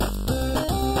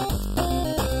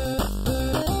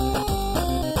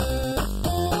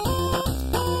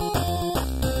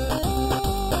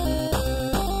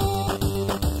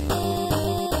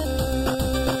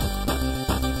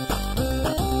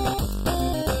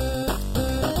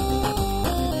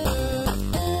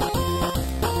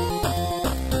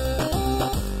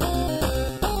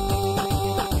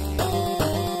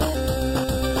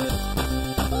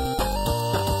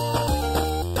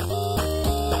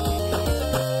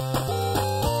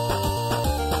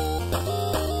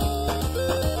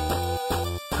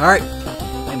All right,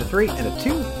 and a 3, and a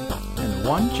 2, and a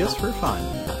 1 just for fun.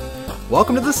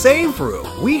 Welcome to the Save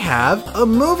Room. We have a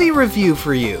movie review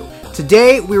for you.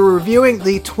 Today, we were reviewing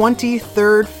the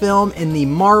 23rd film in the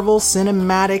Marvel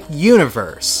Cinematic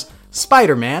Universe,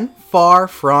 Spider-Man: Far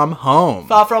From Home.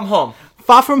 Far From Home.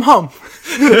 Far From Home.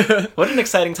 What an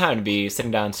exciting time to be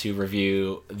sitting down to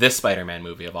review this Spider-Man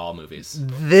movie of all movies.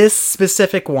 This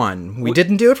specific one. We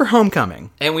didn't do it for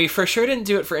Homecoming. And we for sure didn't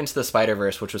do it for Into the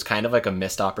Spider-Verse, which was kind of like a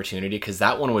missed opportunity, because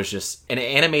that one was just an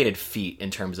animated feat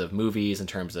in terms of movies, in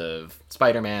terms of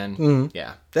Spider-Man. Mm-hmm.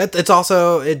 Yeah.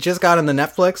 It just got on the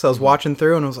Netflix. I was watching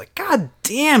through and I was like, God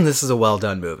damn, this is a well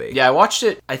done movie. Yeah, I watched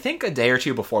it, I think, a day or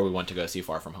two before we went to go see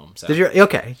Far From Home. So. Did you?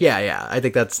 Okay. Yeah. I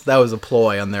think that was a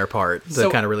ploy on their part to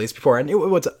kind of release before. And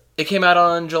it came out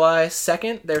on July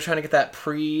 2nd. They were trying to get that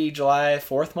pre-July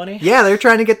 4th money. Yeah, they were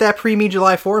trying to get that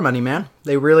pre-July 4 money, man.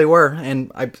 They really were.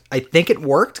 And I think it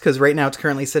worked, because right now it's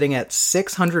currently sitting at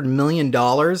 $600 million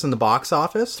in the box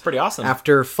office. It's pretty awesome.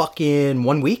 After fucking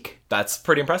 1 week. That's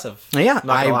pretty impressive. Yeah, Not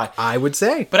gonna lie. I would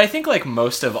say. But I think like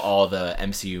most of all the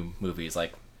MCU movies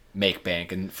like make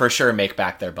bank and for sure make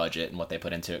back their budget and what they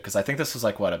put into it, because I think this was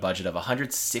like a budget of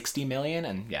 $160 million,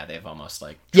 and yeah, they've almost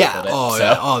like tripled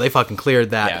it. They fucking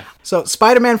cleared that. Yeah. So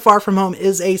Spider-Man: Far From Home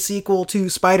is a sequel to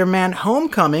Spider-Man: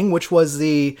 Homecoming, which was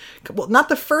not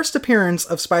the first appearance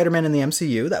of Spider-Man in the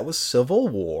MCU. That was Civil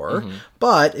War,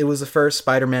 but it was the first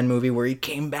Spider-Man movie where he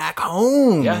came back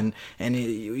home. Yeah. and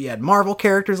you had Marvel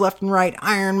characters left and right.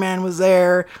 Iron Man was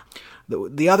there.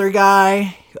 The other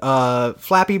guy,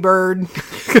 Flappy Bird.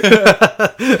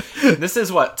 This is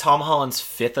Tom Holland's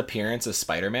 5th appearance as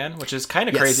Spider-Man, which is kind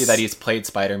of crazy that he's played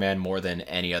Spider-Man more than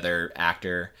any other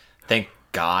actor. Thank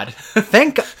God.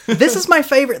 This is my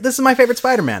favorite. This is my favorite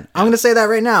Spider-Man. I'm going to say that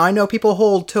right now. I know people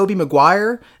hold Tobey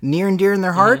Maguire near and dear in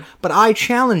their heart, but I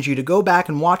challenge you to go back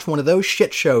and watch one of those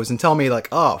shit shows and tell me like,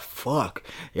 oh fuck,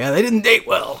 yeah, they didn't date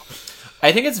well.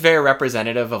 I think it's very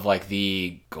representative of like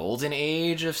the golden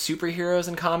age of superheroes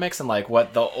and comics, and like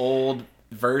what the old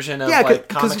version of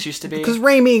comics used to be. Because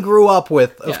Raimi grew up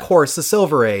with, of course, the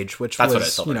Silver Age, which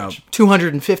was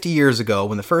 250 years ago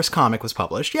when the first comic was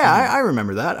published. Yeah, I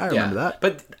remember that. I remember that.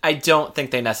 But I don't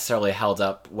think they necessarily held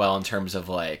up well in terms of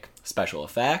like special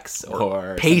effects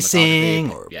or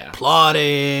pacing or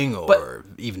plotting or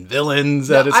even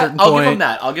villains at a certain point. I'll give them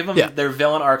that. I'll give them their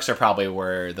villain arcs are probably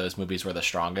where those movies were the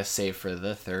strongest, save for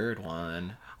the third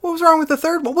one. What was wrong with the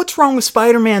third one? What's wrong with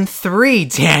Spider-Man 3,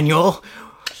 Daniel?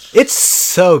 It's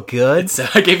so good.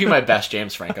 I gave you my best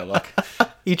James Franco look.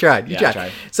 You tried. I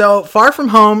tried. So, Far From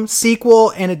Home,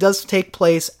 sequel, and it does take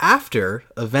place after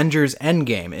Avengers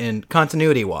Endgame in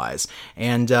continuity-wise.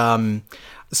 And,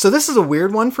 so this is a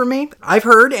weird one for me. I've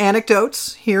heard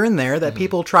anecdotes here and there that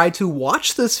people tried to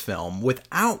watch this film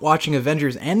without watching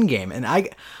Avengers Endgame. And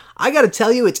I gotta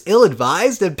tell you, it's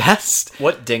ill-advised at best.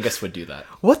 What dingus would do that?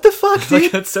 What the fuck, dude?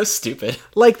 Like, that's so stupid.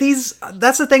 Like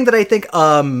that's the thing that I think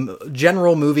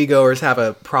general moviegoers have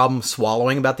a problem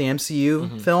swallowing about the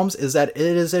MCU films, is that it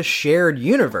is a shared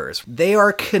universe. They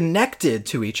are connected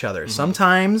to each other.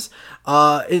 Sometimes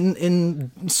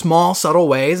in small, subtle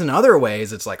ways, and other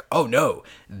ways, it's like, oh no,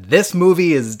 this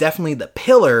movie is definitely the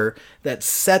pillar that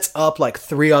sets up like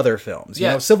 3 other films. You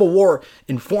know, Civil War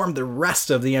informed the rest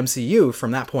of the MCU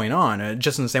from that point on,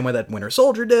 just in the same way that Winter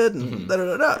Soldier did, and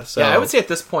da-da-da-da. So, yeah, I would say at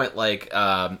this point, like,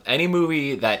 any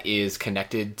movie that is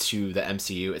connected to the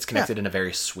MCU, it's connected in a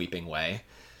very sweeping way.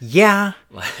 Yeah.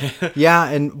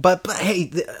 But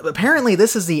hey, apparently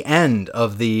this is the end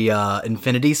of the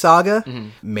Infinity Saga.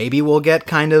 Maybe we'll get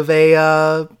kind of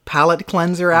a palate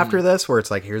cleanser after this, where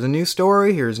it's like, here's a new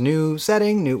story, here's new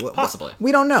setting, possibly.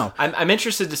 We don't know. I'm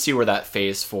interested to see where that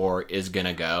Phase 4 is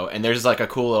gonna go, and there's like a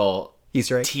cool little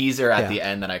Easter egg teaser at the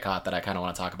end that I caught that I kind of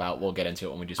want to talk about. We'll get into it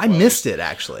when we do spoilers. I missed it,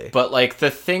 actually. But like, the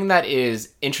thing that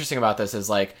is interesting about this is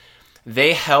like,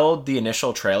 they held the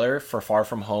initial trailer for Far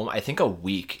From Home, I think, a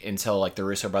week until like the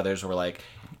Russo brothers were like,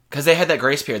 because they had that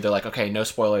grace period. They're like, okay, no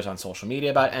spoilers on social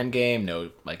media about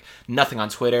Endgame, nothing on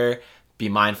Twitter. Be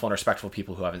mindful and respectful of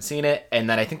people who haven't seen it. And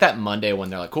then I think that Monday when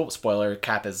they're like, cool, spoiler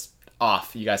cap is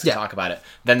off, you guys can talk about it.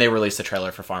 Then they released the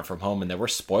trailer for Far From Home, and there were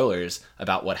spoilers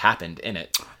about what happened in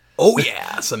it. Oh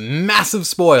yeah, some massive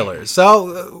spoilers.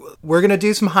 So we're going to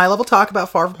do some high-level talk about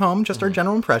Far From Home, just our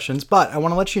general impressions, but I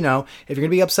want to let you know, if you're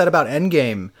going to be upset about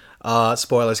Endgame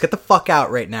spoilers, get the fuck out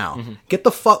right now. Get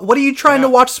the fuck... What are you trying to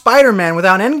watch Spider-Man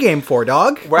without Endgame for,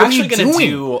 dog? We're actually going to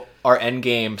do our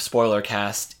Endgame spoiler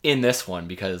cast in this one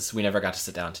because we never got to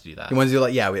sit down to do that. You want to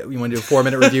do we want to do a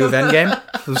 4-minute review of Endgame?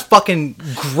 It was fucking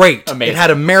great. Amazing. It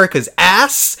had America's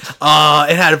ass.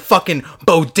 It had a fucking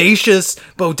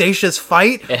bodacious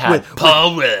fight. It had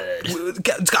Paul Rudd.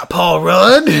 It's got Paul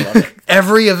Rudd.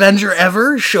 Every Avenger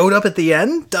ever showed up at the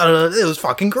end. It was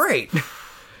fucking great.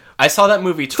 I saw that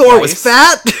movie twice. Thor was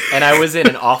fat. And I was in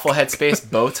an awful headspace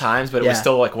both times, but it was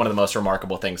still like one of the most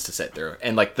remarkable things to sit through.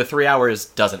 And like the 3 hours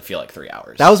doesn't feel like 3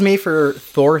 hours. That was me for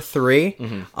Thor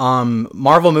 3.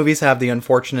 Marvel movies have the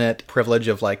unfortunate privilege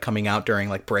of like coming out during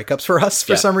like breakups for us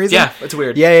for some reason. Yeah, it's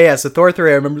weird. Yeah. So Thor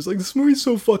 3, I remember it's like, this movie's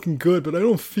so fucking good, but I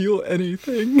don't feel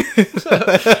anything.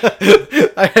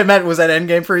 I meant, was that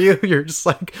Endgame for you? You're just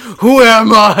like, who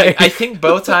am I? I think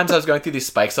both times I was going through these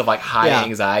spikes of like high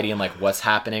anxiety and like what's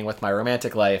happening with my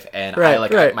romantic life, and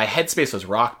my headspace was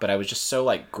rocked, but I was just so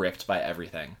like gripped by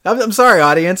everything. I'm sorry,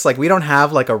 audience. Like, we don't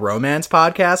have like a romance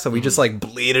podcast, so we just like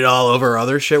bleed it all over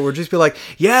other shit. We'll just be like,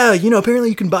 yeah, apparently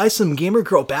you can buy some Gamer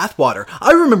Girl bathwater.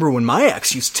 I remember when my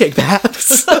ex used to take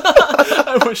baths.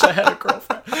 I wish I had a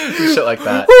girlfriend. Shit like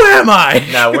that. Who am I?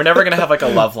 No, we're never gonna have like a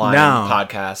love line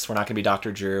podcast. We're not gonna be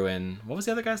Dr. Drew and what was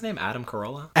the other guy's name? Adam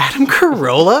Carolla. Adam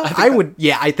Carolla?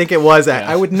 I think it was.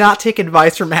 I would not take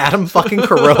advice from Adam fucking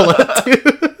Carolla,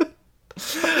 dude.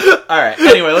 All right.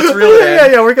 Anyway, let's reel it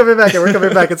in. Yeah. We're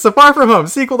coming back. It's the Far From Home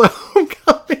sequel to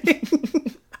Homecoming.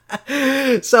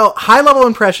 So, high level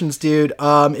impressions, dude.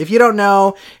 If you don't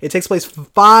know, it takes place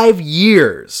 5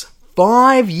 years.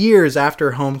 5 years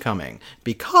after Homecoming,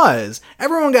 because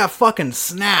everyone got fucking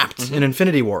snapped in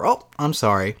Infinity War. Oh, I'm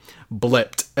sorry.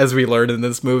 Blipped, as we learned in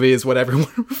this movie, is what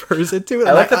everyone refers it to.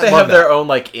 I like that they have their own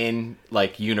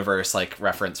universe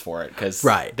reference for it, because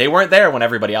they weren't there when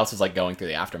everybody else was like going through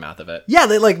the aftermath of it. Yeah,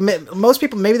 they most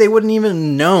people, maybe they wouldn't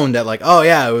even known that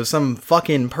it was some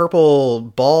fucking purple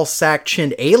ball sack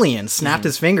chinned alien snapped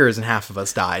his fingers and half of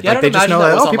us died. Yeah, they just know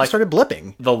that people on, started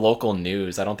blipping. The local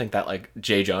news. I don't think that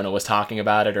Jay Jonah was talking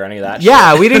about it or any of that.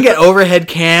 Yeah, shit. We didn't get overhead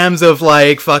cams of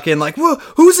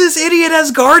who's this idiot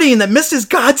Asgardian that missed his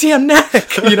goddamn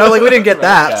neck? We didn't get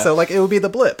that. Yeah. So it would be the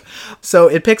blip. So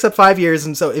it picks up 5 years,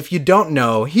 and so if you don't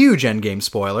know, huge Endgame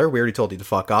spoiler, we already told you to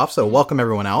fuck off, so welcome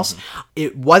everyone else.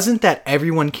 It wasn't that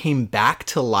everyone came back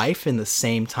to life in the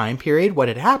same time period. What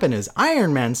had happened is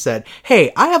Iron Man said,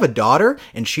 hey, I have a daughter,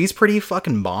 and she's pretty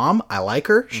fucking bomb. I like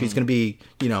her. She's gonna be,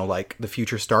 the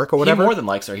future Stark or whatever. He more than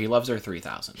likes her. He loves her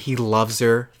 3,000. He loves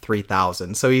her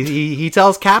 3,000. So he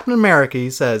tells Captain America, he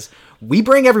says, we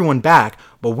bring everyone back,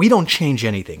 but we don't change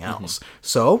anything else.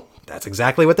 So that's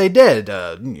exactly what they did,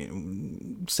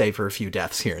 save for a few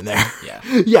deaths here and there.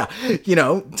 Yeah.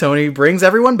 Yeah. Tony brings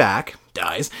everyone back,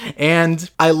 dies, and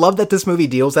I love that this movie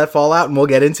deals that fallout, and we'll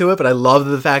get into it, but I love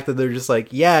the fact that they're just like,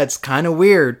 yeah, it's kind of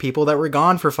weird. People that were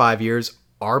gone for 5 years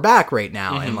are back right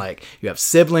now, and you have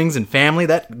siblings and family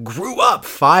that grew up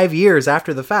 5 years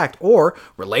after the fact, or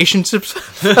relationships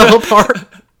fell apart.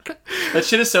 That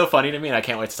shit is so funny to me, and I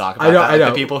can't wait to talk about that. I know.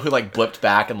 The people who blipped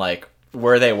back and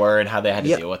where they were and how they had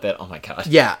to deal with it. Oh my god.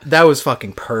 Yeah, that was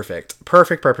fucking perfect.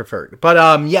 Perfect.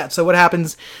 But so what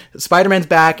happens? Spider-Man's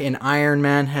back, and Iron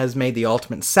Man has made the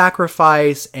ultimate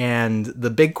sacrifice, and the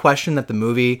big question that the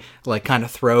movie kind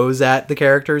of throws at the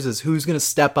characters is who's going to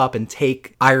step up and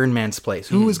take Iron Man's place?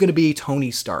 Who is going to be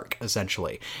Tony Stark,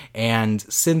 essentially? And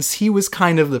since he was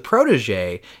kind of the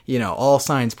protege, all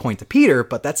signs point to Peter,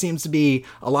 but that seems to be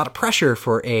a lot of pressure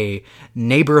for a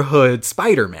neighborhood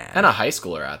Spider-Man. And a high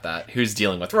schooler at that, who's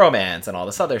dealing with romance and all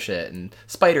this other shit and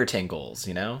spider tingles,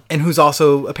 and who's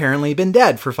also apparently been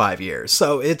dead for 5 years.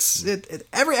 So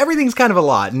everything's kind of a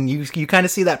lot, and you kind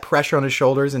of see that pressure on his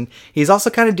shoulders, and he's also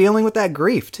kind of dealing with that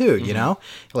grief too.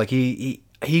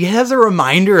 He has a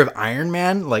reminder of Iron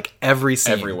Man every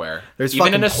scene, everywhere. There's even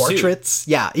fucking in a portraits,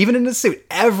 suit. Yeah, even in a suit,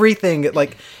 everything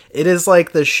it is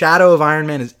the shadow of Iron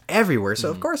Man is everywhere.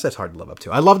 So of course that's hard to live up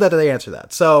to. I love that they answer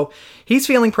that. So he's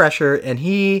feeling pressure, and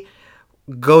he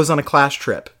goes on a class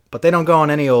trip, but they don't go on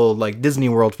any old Disney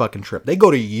World fucking trip. They go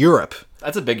to Europe.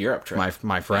 That's a big Europe trip,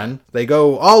 my friend. Yeah. They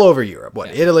go all over Europe.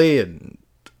 Italy and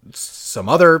some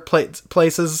other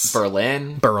places.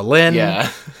 Berlin.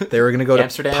 Yeah. They were going to go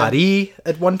Amsterdam. To Paris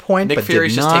at one point, Nick but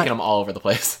Fury's did not. Just taking them all over the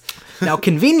place. Now,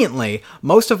 conveniently,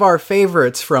 most of our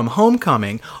favorites from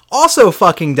Homecoming also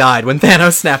fucking died when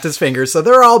Thanos snapped his fingers, so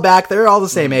they're all back. They're all the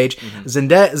same age.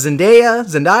 Zendaya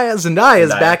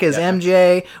is back as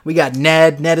MJ. We got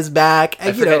Ned. Ned is back.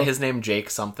 I forget his name,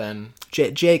 Jake something.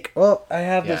 Jake. Well, I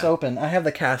have this open. I have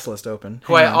the cast list open.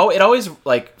 It always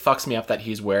fucks me up that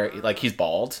he's he's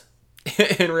bald.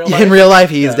 In real life? In real life,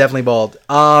 he is definitely bald.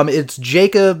 It's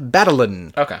Jacob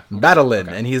Batalon. Okay. Batalon,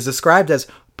 and he's described as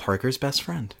Parker's best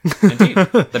friend. Indeed.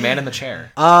 The man in the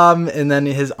chair. And then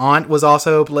his aunt was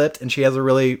also blipped, and she has a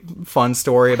really fun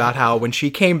story about how when she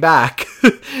came back,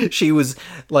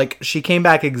 she came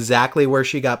back exactly where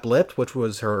she got blipped, which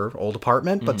was her old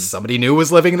apartment, but somebody new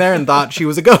was living there and thought she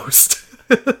was a ghost.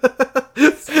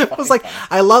 I was like,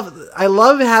 I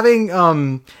love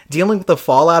having dealing with the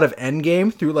fallout of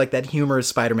Endgame through like that humorous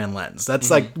Spider-Man lens.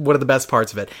 That's like one of the best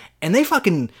parts of it. And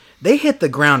they hit the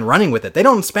ground running with it. They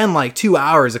don't spend like 2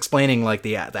 hours explaining like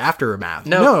the aftermath.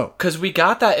 No, because we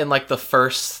got that in like the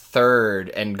first third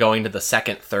and going to the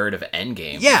second third of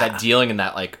Endgame. Yeah, that dealing in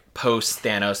that like post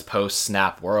Thanos, post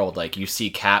Snap world. Like you see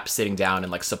Cap sitting down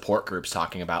in like support groups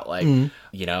talking about like,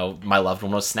 you know, my loved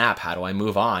one was Snap. How do I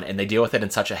move on? And they deal with it in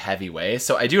such a heavy way.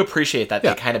 So I do appreciate that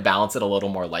they kind of balance it a little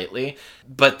more lightly.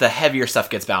 But the heavier stuff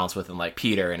gets balanced within like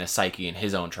Peter and his psyche and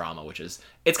his own trauma,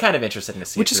 it's kind of interesting to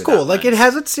see. Which is cool. Like it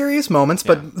has its serious moments,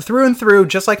 but through and through,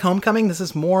 just like Homecoming, this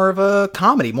is more of a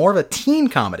comedy, more of a teen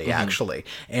comedy actually.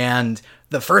 And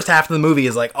the first half of the movie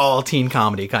is like all teen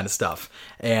comedy kind of stuff.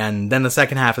 And then the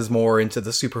second half is more into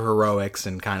the super heroics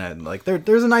and kind of like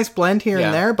there's a nice blend here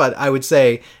and there, but I would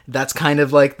say that's kind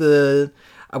of like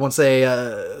I won't say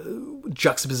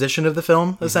juxtaposition of the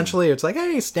film, essentially. It's like,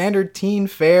 hey, standard teen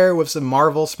fare with some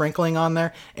Marvel sprinkling on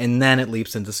there, and then it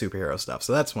leaps into superhero stuff.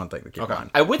 So that's one thing to keep on.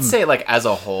 I would say, like, as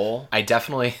a whole, I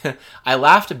definitely... I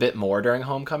laughed a bit more during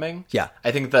Homecoming. Yeah.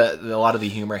 I think a lot of the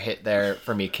humor hit there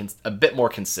for me a bit more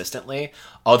consistently,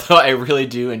 although I really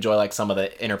do enjoy, like, some of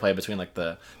the interplay between, like,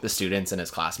 the students and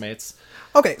his classmates.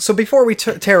 Okay, so before we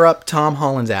tear up Tom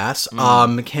Holland's ass,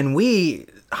 can we...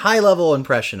 high-level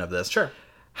impression of this. Sure.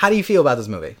 How do you feel about this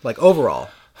movie? Like, overall?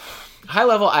 High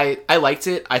level, I liked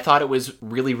it. I thought it was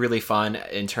really, really fun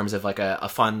in terms of, like, a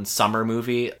fun summer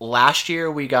movie. Last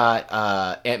year, we got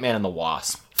Ant-Man and the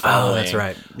Wasp. Oh, that's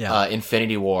right. Yeah.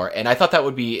 Infinity War. And I thought that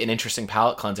would be an interesting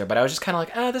palate cleanser, but I was just kind of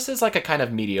like, this is like a kind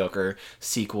of mediocre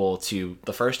sequel to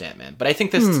the first Ant-Man. But I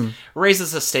think this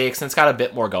raises the stakes, and it's got a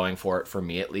bit more going for it, for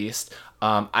me at least.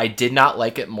 I did not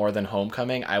like it more than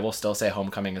Homecoming. I will still say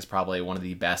Homecoming is probably one of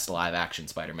the best live-action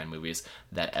Spider-Man movies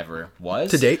that ever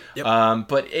was. To date. Yep.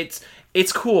 But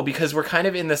it's cool because we're kind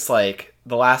of in this, like,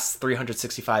 the last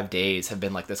 365 days have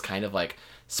been, like, this kind of, like,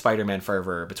 Spider-Man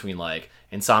fervor between, like,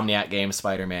 Insomniac Games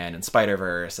Spider-Man and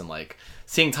Spider-Verse and, like,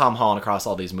 seeing Tom Holland across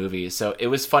all these movies. So it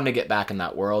was fun to get back in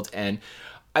that world, and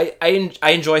I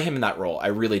enjoy him in that role. I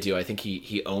really do. I think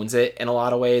he owns it in a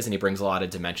lot of ways, and he brings a lot of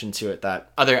dimension to it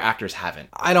that other actors haven't.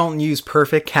 I don't use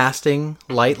perfect casting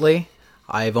lightly.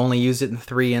 I've only used it in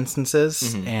 3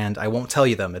 instances, and I won't tell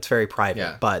you them. It's very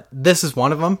private, but this is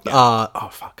one of them. Yeah.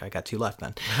 I got 2 left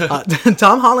then.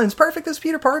 Tom Holland's perfect as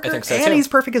Peter Parker, I think so, and too. he's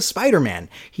perfect as Spider-Man.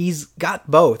 He's got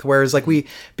both, whereas like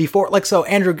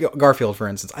Andrew Garfield, for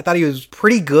instance, I thought he was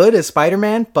pretty good as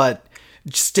Spider-Man, but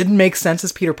just didn't make sense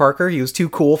as Peter Parker. He was too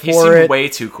cool for it. He seemed way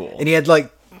too cool. And he had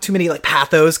like too many like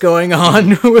pathos going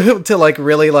on to like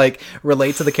really like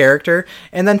relate to the character.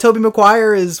 And then Tobey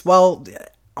Maguire is, well,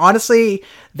 honestly,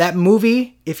 that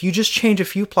movie, if you just change a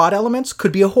few plot elements,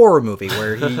 could be a horror movie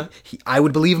where I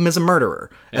would believe him as a murderer,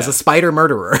 as a spider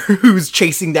murderer who's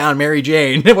chasing down Mary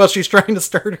Jane while she's trying to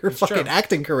start her fucking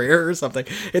acting career or something.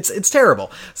 It's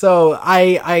terrible. So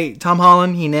Tom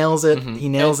Holland, he nails it. He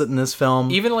nails it in this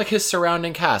film. Even like his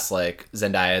surrounding cast, like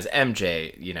Zendaya as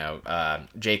MJ,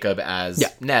 Jacob as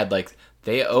Ned, like,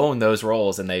 they own those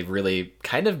roles, and they really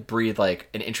kind of breathe like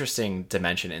an interesting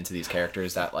dimension into these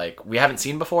characters that like we haven't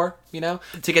seen before, to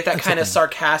get that kind of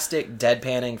sarcastic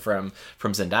deadpanning from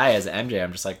Zendaya as MJ.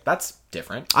 I'm just like, that's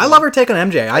different. I love her take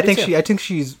on MJ. I think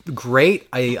she's great.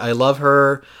 I love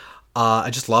her.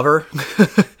 I just love her.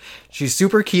 She's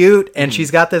super cute, and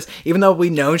she's got this, even though we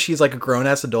know she's like a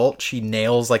grown-ass adult, she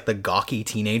nails like the gawky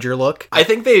teenager look. I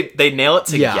think they nail it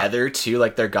together too,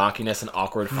 like their gawkiness and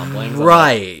awkward fumbling.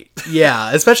 Right.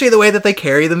 Yeah. Especially the way that they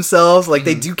carry themselves. Like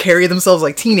they do carry themselves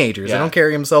like teenagers. Yeah. They don't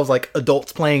carry themselves like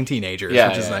adults playing teenagers,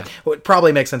 which is nice. Well, it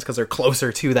probably makes sense because they're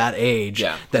closer to that age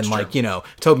than like,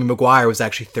 Tobey Maguire was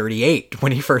actually 38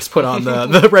 when he first put on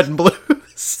the red and blue.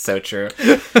 So true.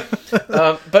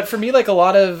 But for me, like, a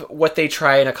lot of what they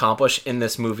try and accomplish in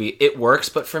this movie, it works,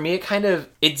 but for me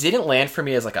it didn't land for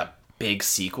me as like a big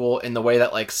sequel in the way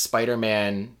that like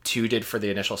Spider-Man 2 did for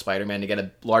the initial Spider-Man, to get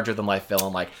a larger than life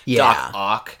villain like Doc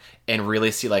Ock and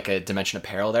really see like a dimension of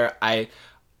peril there. I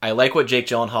like what Jake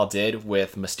Gyllenhaal did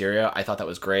with Mysterio. I thought that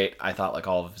was great. I thought like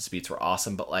all of his beats were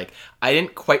awesome, but like I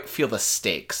didn't quite feel the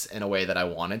stakes in a way that I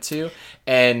wanted to.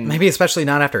 And maybe especially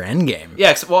not after Endgame.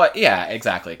 Yeah,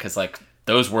 exactly, because like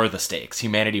those were the stakes.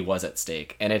 Humanity was at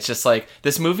stake. And it's just like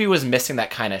this movie was missing that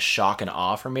kind of shock and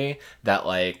awe for me that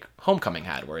like Homecoming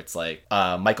had, where it's like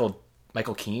Michael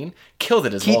Michael Keaton killed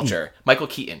it as Keaton. Vulture. Michael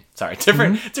Keaton, sorry,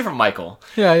 different Michael.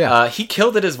 Yeah. He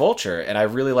killed it as Vulture, and I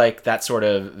really like that sort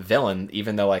of villain.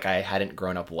 Even though like I hadn't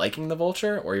grown up liking the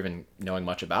Vulture or even knowing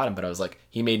much about him, but I was like,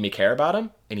 he made me care about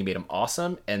him, and he made him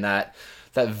awesome, and that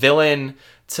villain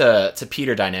to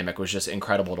Peter dynamic was just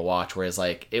incredible to watch. Whereas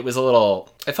like it felt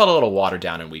a little watered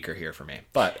down and weaker here for me,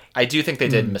 but I do think they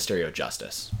did Mysterio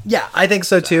justice. Yeah, I think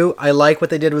so too. I like what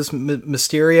they did with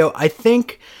Mysterio. I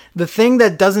think the thing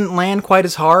that doesn't land quite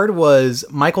as hard was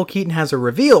Michael Keaton has a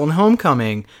reveal in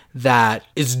Homecoming that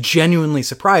is genuinely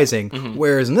surprising,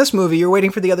 whereas in this movie, you're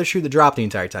waiting for the other shoe to drop the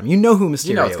entire time. You know who Mysterio is.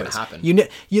 You know what's going to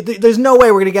happen. There's no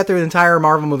way we're going to get through an entire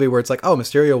Marvel movie where it's like, oh,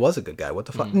 Mysterio was a good guy. What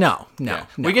the fuck? No.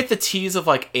 We get the tease of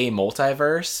like a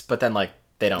multiverse, but then like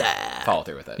they don't follow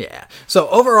through with it. Yeah. So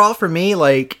overall for me,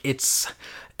 like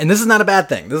and this is not a bad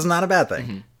thing.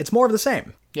 It's more of the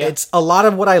same. Yeah. It's a lot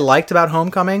of what I liked about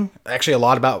Homecoming. Actually, a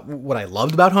lot about what I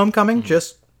loved about Homecoming.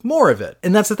 Just more of it.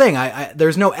 And that's the thing.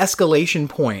 There's no escalation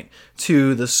point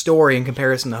to the story in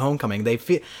comparison to Homecoming.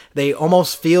 They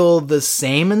almost feel the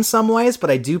same in some ways, but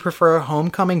I do prefer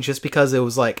Homecoming just because it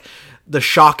was like the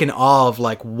shock and awe of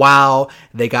like, wow,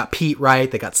 they got Pete right,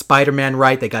 they got Spider-Man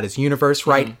right, they got his universe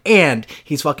right, and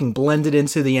he's fucking blended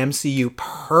into the MCU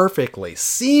perfectly,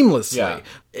 seamlessly. Yeah.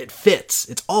 It fits.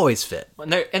 It's always fit.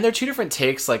 And they're two different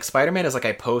takes. Like Spider-Man is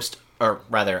like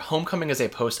Homecoming is a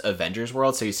post-Avengers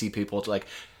world, so you see people like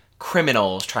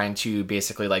criminals trying to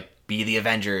basically like be the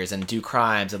Avengers and do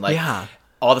crimes and like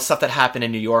all the stuff that happened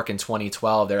in New York in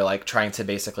 2012, they're like trying to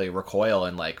basically recoil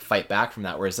and like fight back from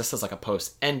that. Whereas this is like a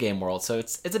post-Endgame world, so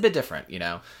it's a bit different, you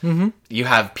know. You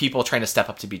have people trying to step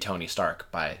up to be Tony Stark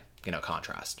by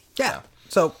contrast. Yeah.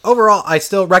 So overall, I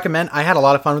still recommend. I had a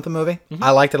lot of fun with the movie.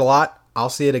 I liked it a lot. I'll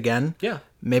see it again. Yeah.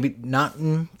 Maybe not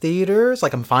in theaters.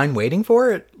 Like, I'm fine waiting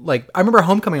for it. Like, I remember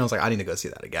Homecoming, I was like, I need to go see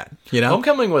that again. You know?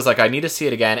 Homecoming was like, I need to see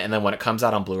it again, and then when it comes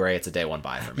out on Blu-ray, it's a day one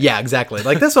buy for me. Yeah, exactly.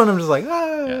 Like, this one, I'm just like,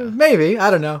 maybe.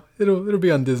 I don't know. It'll be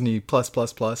on Disney Plus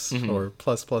or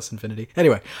Plus Infinity.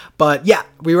 Anyway, but yeah,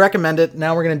 we recommend it.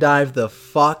 Now we're going to dive the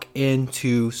fuck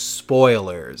into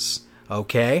spoilers.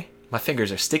 Okay? My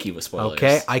fingers are sticky with spoilers.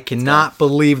 Okay, I cannot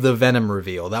believe the Venom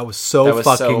reveal. That was so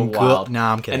fucking wild. good.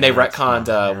 Nah, I'm kidding. And they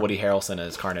retconned Woody Harrelson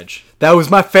as Carnage. That was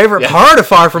my favorite part of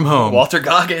Far From Home. Walter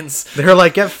Goggins. They're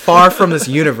like, get far from this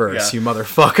universe, you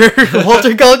motherfucker.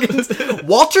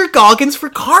 Walter Goggins for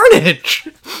Carnage.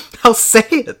 I'll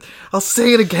say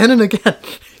it again and again.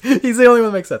 He's the only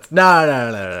one that makes sense.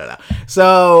 No.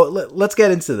 So let's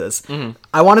get into this.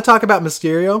 I want to talk about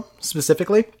Mysterio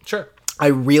specifically. Sure. I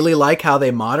really like how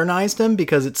they modernized him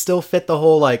because it still fit the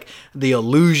whole, like, the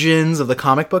illusions of the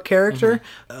comic book character.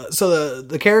 So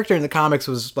the character in the comics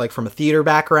was, like, from a theater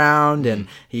background and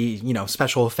he,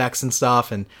 special effects and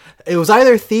stuff. And it was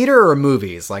either theater or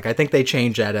movies. Like, I think they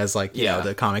changed that as, like, you know,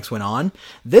 the comics went on.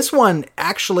 This one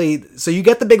actually, so you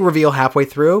get the big reveal halfway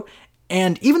through.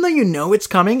 And even though you know it's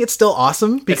coming, it's still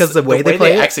awesome because the way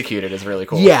they execute it is really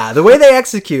cool. Yeah, the way they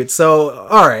execute. So,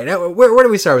 all right, where do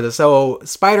we start with this? So,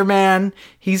 Spider-Man,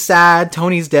 he's sad.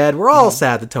 Tony's dead. We're all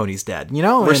sad that Tony's dead.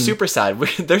 We're super sad.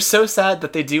 They're so sad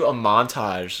that they do a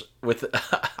montage with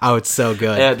oh, it's so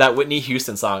good. That Whitney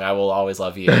Houston song, "I Will Always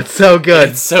Love You." It's so good.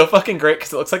 It's so fucking great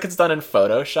because it looks like it's done in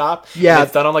Photoshop. Yeah, and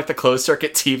it's done on like the closed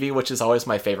circuit TV, which is always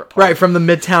my favorite part. Right, from the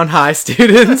Midtown High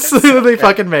students, they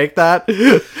fucking make that.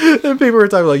 And people were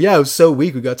talking like, "Yeah, it was so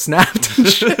weak, we got snapped." And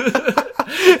shit.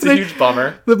 It's a huge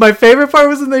bummer. My favorite part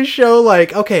was when they show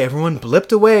like, okay, everyone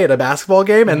blipped away at a basketball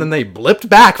game, and then they blipped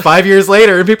back 5 years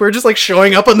later, and people are just like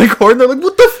showing up on the court, and they're like,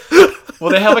 "What the?" Well,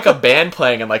 they have like a band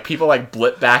playing, and like people like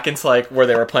blip back into like where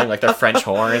they were playing like their French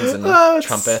horns and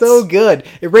trumpets. So good.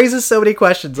 It raises so many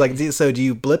questions. Like, do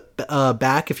you blip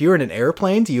back if you're in an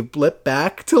airplane? Do you blip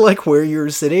back to like where you're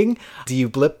sitting? Do you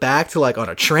blip back to like on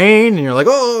a train and you're like,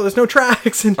 oh, there's no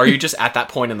tracks? And are you just at that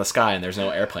point in the sky and there's no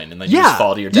airplane and then you just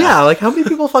fall to your death? Yeah, like how many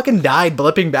people fucking died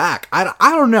blipping back? I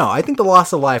don't know. I think the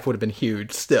loss of life would have been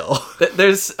huge still.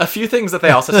 There's a few things that they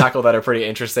also tackle that are pretty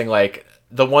interesting, like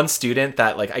the one student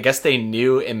that, like, I guess they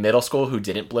knew in middle school who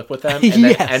didn't blip with them, and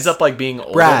then ends up, like, being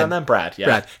older than them. Brad.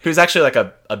 Who's actually, like,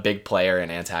 a big player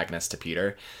and antagonist to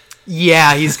Peter.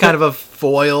 Yeah, he's kind of a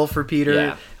foil for Peter.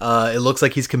 Yeah. It looks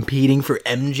like he's competing for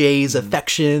MJ's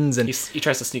affections, and he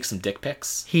tries to sneak some dick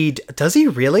pics. Does he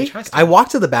really? I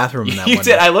walked to the bathroom in that one. You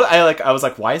did. I was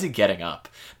like, why is he getting up?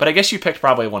 But I guess you picked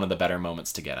probably one of the better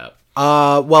moments to get up.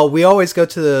 Well, we always go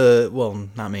to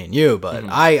not me and you, but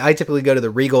I typically go to the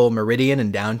Regal Meridian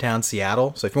in downtown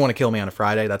Seattle. So if you want to kill me on a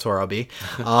Friday, that's where I'll be.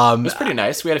 It was pretty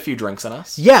nice. We had a few drinks on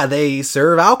us. Yeah, they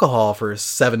serve alcohol for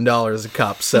 $7 a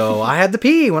cup. So I had to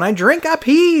pee. When I drink, I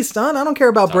pee, son. I don't care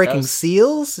about breaking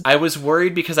seals. I was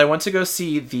worried because I went to go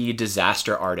see The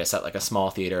Disaster Artist at like a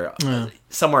small theater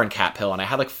somewhere in Cap Hill, and I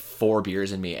had like 4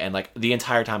 beers in me, and like the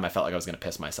entire time I felt like I was going to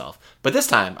piss myself. But this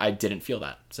time I didn't feel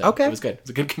that. So okay. It was good. It was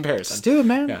a good comparison. Just do it,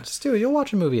 man. Yeah. Just do it. You'll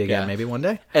watch a movie again maybe one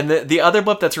day. And the other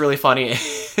blip that's really funny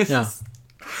is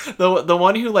the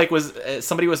one who like was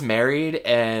somebody was married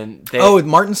and they...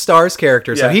 Martin Starr's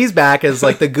character. So he's back as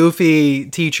like the goofy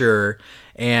teacher.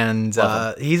 And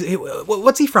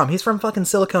what's he from? He's from fucking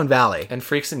Silicon Valley. And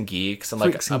Freaks and Geeks and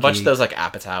like a bunch of those like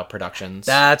Apatow productions.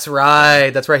 That's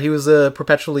right. He was a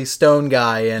perpetually stoned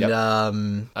guy and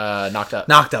Knocked Up.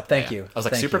 Knocked Up, thank you. I was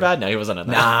like, Superbad? No, he wasn't in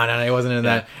that. No, he wasn't in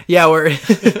that. Yeah, where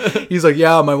he's like,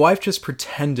 yeah, my wife just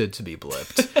pretended to be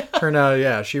blipped. Turned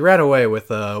out, she ran away with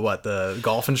the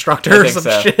golf instructor or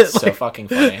some shit. So fucking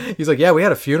funny. He's like, yeah, we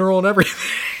had a funeral and everything.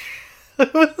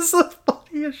 It was the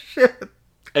funniest shit.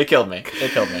 It killed me.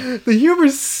 The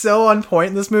humor's so on point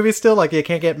in this movie still, like you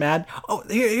can't get mad. Oh,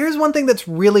 here's one thing that's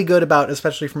really good about,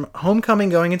 especially from Homecoming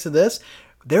going into this,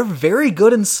 they're very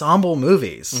good ensemble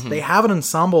movies. Mm-hmm. They have an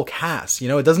ensemble cast.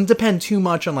 It doesn't depend too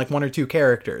much on like 1 or 2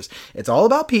 characters. It's all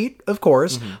about Pete, of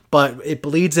course, but it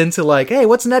bleeds into like, hey,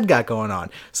 what's Ned got going on?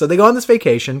 So they go on this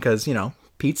vacation because,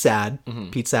 Pete's sad.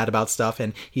 Pete's sad about stuff,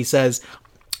 and he says,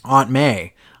 Aunt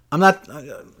May, I'm not...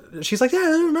 she's like, yeah,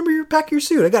 remember you pack your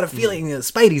suit. I got a feeling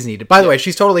Spidey's needed. By the way,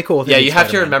 she's totally cool with it. Yeah, you have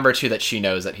to remember, too, that she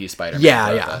knows that he's Spider-Man.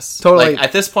 Yeah. Totally. Like,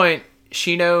 at this point,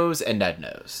 she knows and Ned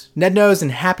knows. Ned knows and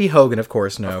Happy Hogan, of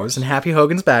course, knows. And Happy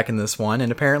Hogan's back in this one.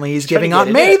 And apparently he's giving Aunt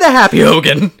May the Happy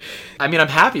Hogan. I mean, I'm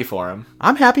happy for him.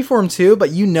 I'm happy for him, too.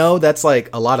 But that's like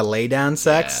a lot of lay-down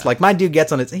sex. Yeah. Like, my dude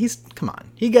gets on his...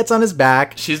 He gets on his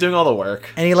back. She's doing all the work.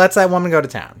 And he lets that woman go to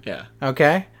town. Yeah.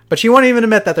 Okay? But she won't even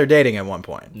admit that they're dating at one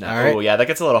point. No. All right? Oh, yeah, that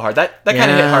gets a little hard. That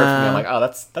kind of hit hard for me. I'm like, oh,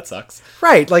 that sucks.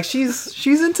 Right, like she's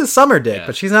into summer dick,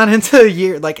 but she's not into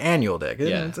annual dick.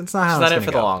 Yeah. It's not how she's not in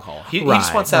for the long haul. He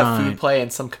just wants to have food play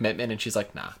and some commitment, and she's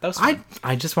like, nah, that was fun.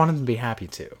 I just wanted to be happy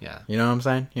too. Yeah. You know what I'm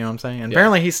saying? And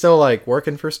apparently he's still like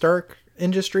working for Stark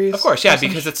Industries. Of course, yeah,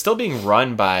 because it's still being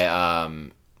run by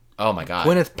oh my god,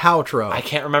 Gwyneth Paltrow. I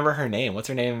can't remember her name. What's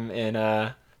her name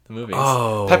in movies?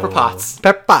 Oh, Pepper Potts.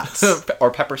 Or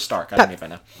Pepper Stark. I don't even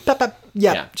know.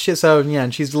 Yeah.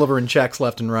 And she's delivering checks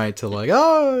left and right to like,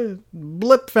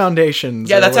 Blip Foundations.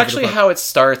 Yeah, that's actually how it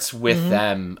starts with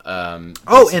them.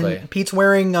 And Pete's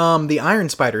wearing the Iron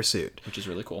Spider suit, which is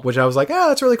really cool. Which I was like,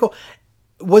 that's really cool.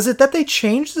 Was it that they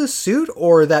changed the suit,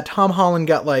 or that Tom Holland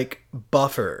got like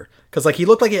buffer? Because like he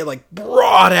looked like he had like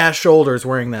broad ass shoulders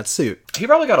wearing that suit. He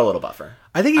probably got a little buffer.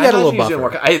 I think he got a little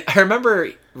buffer. I remember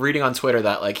reading on Twitter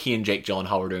that like he and Jake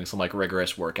Gyllenhaal were doing some like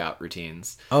rigorous workout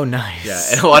routines. Oh, nice. Yeah,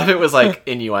 and a lot of it was like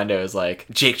innuendos, like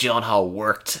Jake Gyllenhaal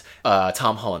worked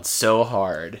Tom Holland so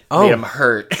hard, made him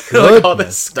hurt, like all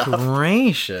this stuff.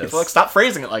 Gracious! People like, stop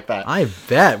phrasing it like that. I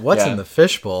bet. What's in the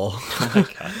fishbowl?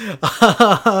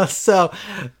 So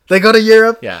they go to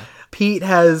Europe. Yeah. Pete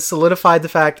has solidified the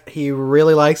fact he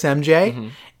really likes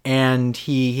MJ, and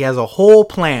he has a whole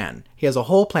plan.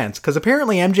 Because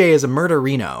apparently MJ is a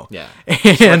murderino. Yeah.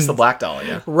 She likes the Black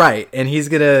Dahlia. Right. And he's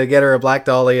going to get her a Black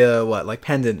Dahlia,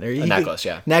 pendant? A necklace,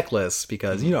 yeah. Necklace,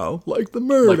 because, like the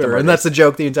murder. And that's the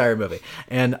joke the entire movie.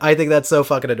 And I think that's so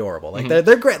fucking adorable. Like,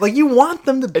 they're great. Like, you want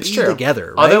them to be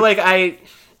together, right? Although, like, I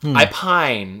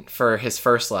pine for his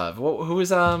first love. Who was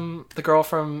the girl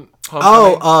from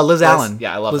Homecoming? Liz Allen.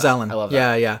 Yeah, I love Liz that. Allen. I love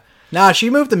that. Yeah. Nah, she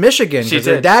moved to Michigan because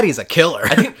her daddy's a killer.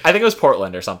 I think it was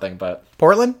Portland or something, but...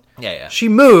 Portland? Yeah. She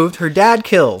moved, her dad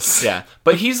kills. Yeah,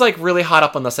 but he's like really hot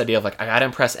up on this idea of like, I gotta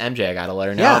impress MJ, I gotta let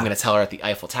her know, I'm gonna tell her at the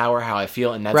Eiffel Tower how I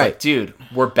feel, and that's like, dude,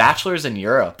 we're bachelors in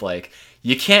Europe, like,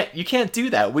 you can't do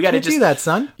that. We gotta just do that,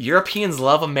 son. Europeans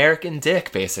love American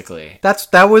dick, basically.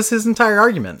 That was his entire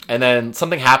argument. And then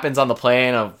something happens on the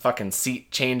plane, a fucking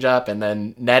seat change up, and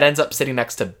then Ned ends up sitting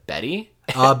next to Betty.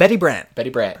 Betty Brant. Betty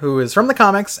Brant. Who is from the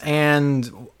comics and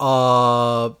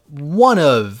one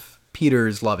of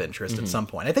Peter's love interest at some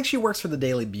point. I think she works for the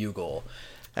Daily Bugle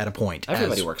at a point.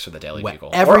 Everybody works for the Daily Bugle.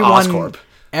 Or Oscorp.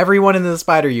 Everyone in the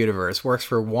Spider Universe works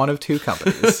for one of 2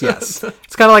 companies. Yes.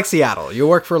 It's kind of like Seattle. You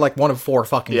work for like one of 4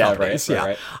 fucking companies.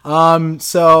 Right.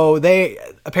 So they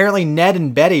apparently Ned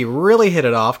and Betty really hit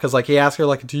it off because like he asked her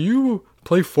like, do you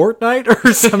play Fortnite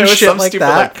or some It was shit some like stupid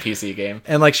that. like PC game.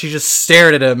 And like she just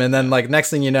stared at him, and then like next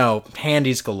thing you know,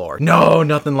 handies galore. No,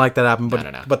 nothing like that happened.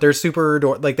 But No. but they're super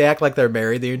like they act like they're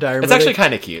married the entire movie. It's actually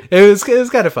kind of cute. It was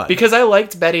kind of fun. Because I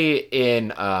liked Betty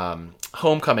in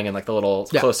Homecoming and like the little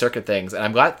closed circuit things, and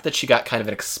I'm glad that she got kind of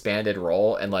an expanded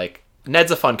role, and like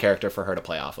Ned's a fun character for her to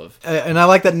play off of. And I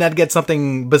like that Ned gets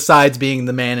something besides being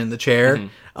the man in the chair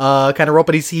Mm-hmm. kind of role,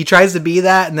 but he tries to be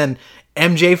that, and then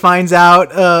MJ finds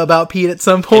out about Pete at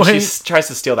some point. And she tries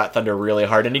to steal that thunder really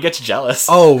hard, and he gets jealous.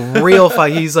 Oh, real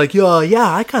fun. He's like, yeah,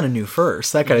 I kind of knew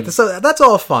first. That kind of thing. So that's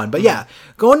all fun. But yeah,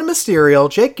 going to Mysterio,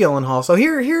 Jake Gyllenhaal. So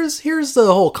here's the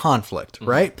whole conflict,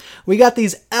 right? We got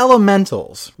these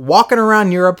elementals walking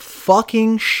around Europe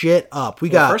fucking shit up. We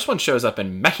The got... first one shows up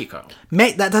in Mexico.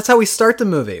 Mate, that's how we start the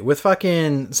movie, with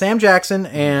fucking Sam Jackson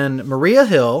and Maria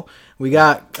Hill. We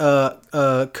got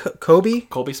Colby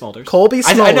Smulders. Colby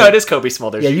I Smulders. know it is Colby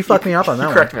Smulders. Yeah, you fucked me up on that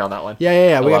one. Correct me on that one.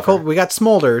 Yeah. We love got her. we got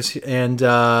Smulders and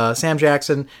Sam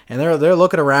Jackson, and they're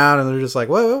looking around and they're just like,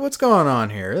 what's going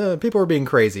on here? People are being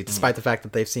crazy, despite the fact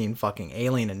that they've seen fucking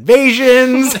alien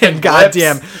invasions and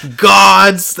goddamn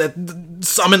gods that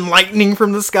summon lightning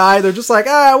from the sky. They're just like,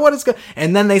 what is going?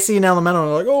 And then they see an elemental and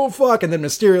they're like, oh fuck! And then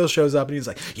Mysterio shows up and he's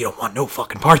like, you don't want no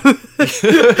fucking part of this.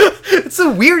 It's the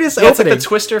weirdest Yeah, it's opening. like the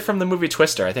Twister from the movie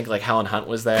Twister. I think like Helen Hunt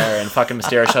was there, and fucking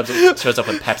Mysterio shows up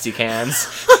with Pepsi cans,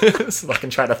 fucking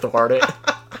trying to thwart it.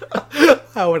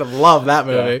 I would have loved that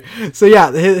movie. Yeah. So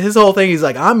yeah, his whole thing, he's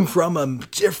like, I'm from a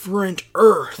different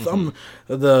Earth. I'm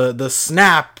the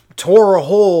snap tore a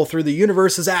hole through the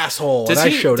universe's asshole.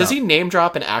 Does he name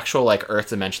drop an actual like Earth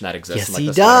dimension that exists? Yes, in, like, he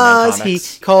the Spider-Man does. He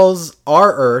comics? calls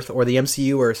our Earth, or the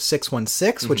MCU, Earth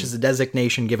 616, which is a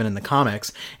designation given in the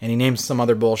comics, and he names some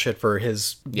other bullshit for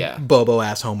his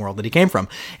bobo-ass homeworld that he came from.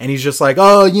 And he's just like,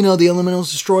 the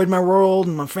elementals destroyed my world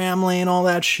and my family and all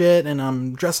that shit, and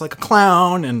I'm dressed like a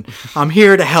clown, and I'm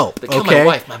here to help, They killed okay? my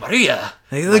wife, my Maria,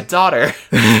 my daughter.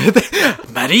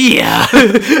 Maria.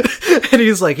 And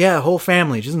he's like, yeah, whole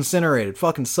family just incinerated.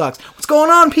 Fucking sucks. What's going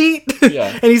on, Pete?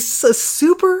 Yeah. And he's a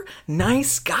super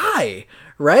nice guy,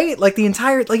 right? Like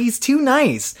he's too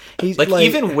nice. He's Like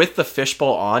even with the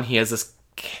fishbowl on, he has this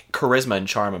charisma and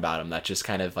charm about him that's just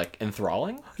kind of like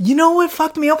enthralling. You know what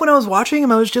fucked me up when I was watching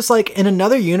him? I was just like, in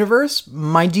another universe,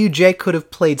 my dude Jake could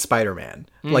have played Spider-Man.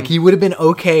 Like, he would have been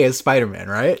okay as Spider-Man,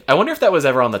 right? I wonder if that was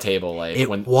ever on the table. Like, It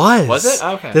was. Was it?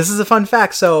 Oh, okay. This is a fun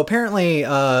fact. So apparently,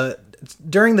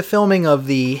 during the filming of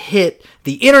the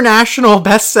international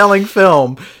best-selling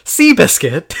film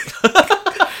Seabiscuit,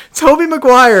 Tobey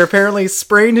Maguire apparently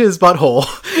sprained his butthole,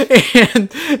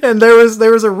 and there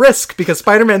was a risk because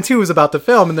Spider-Man 2 was about to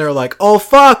film, and they were like, "Oh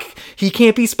fuck, he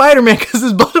can't be Spider-Man because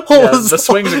his butthole is the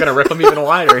swings are gonna rip him even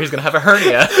wider. He's gonna have a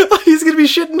hernia. He's gonna be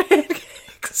shitting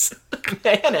pancakes."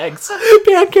 Pancakes.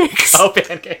 Pancakes. Oh,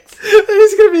 pancakes.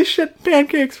 He's gonna be shitting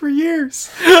pancakes for years.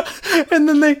 And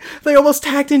then they almost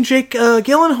tagged in Jake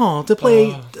Gyllenhaal to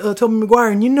play Tobey Maguire,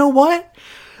 and you know what?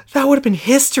 That would have been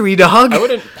history, dog. I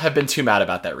wouldn't have been too mad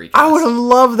about that recast. I would have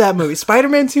loved that movie.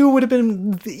 Spider-Man 2 would have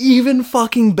been even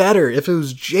fucking better if it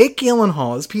was Jake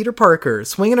Gyllenhaal as Peter Parker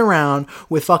swinging around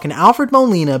with fucking Alfred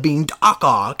Molina being Doc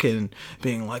Ock and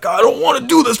being like, I don't want to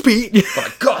do this, Pete. But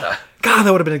I gotta. God,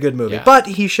 that would have been a good movie. Yeah. But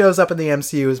he shows up in the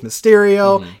MCU as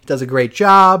Mysterio. He does a great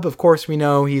job. Of course, we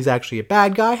know he's actually a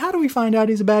bad guy. How do we find out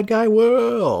he's a bad guy?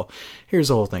 Well, here's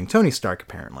the whole thing. Tony Stark,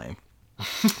 apparently.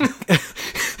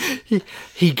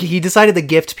 he decided to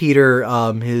gift Peter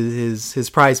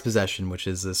his prized possession, which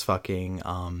is this fucking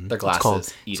Their what's it called?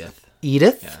 glasses. Edith.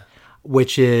 Edith, Yeah.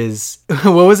 which is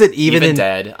what was it? Even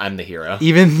dead, I'm the hero.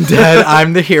 Even dead,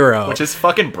 I'm the hero. Which is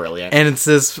fucking brilliant. And it's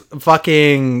this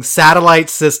fucking satellite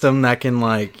system that can,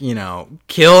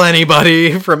 kill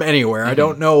anybody from anywhere. I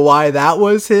don't know why that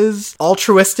was his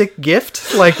altruistic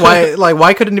gift. Why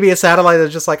couldn't it be a satellite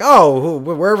that's just like,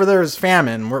 wherever there's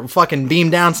famine, we're fucking beam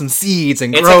down some seeds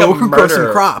and It's grow, like a grow some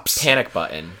murder crops. panic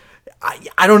button.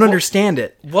 I don't understand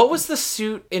it. What was the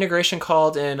suit integration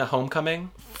called in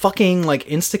Homecoming? Fucking,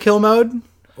 insta-kill mode?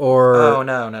 Or... Oh,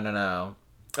 no.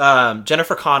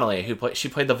 Jennifer Connelly, she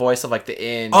played the voice of the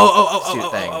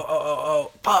suit thing.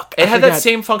 Fuck. It had that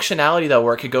same functionality though,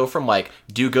 where it could go from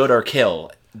do good or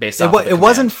kill based off. It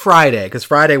wasn't Friday, because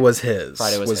Friday was his.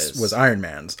 Friday was his. Iron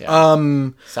Man's. Yeah.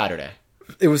 Saturday.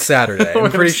 It was Saturday.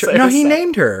 I'm pretty sure. No, he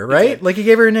named her, right? He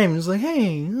gave her a name. He was like,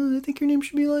 "Hey, I think your name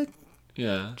should be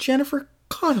Yeah. Jennifer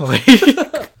Connelly."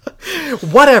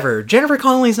 Whatever. Jennifer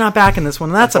Connelly's not back in this one.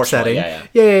 And that's upsetting.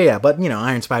 Yeah. But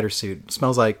Iron Spider suit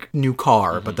smells like new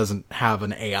car, but doesn't have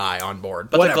an AI on board.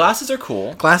 But Whatever. the glasses are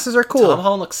cool. Glasses are cool. Tom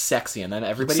Holland looks sexy, and then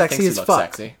everybody thinks he looks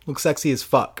sexy. Looks sexy as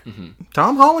fuck.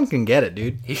 Tom Holland can get it,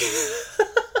 dude.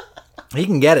 He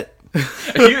can get it.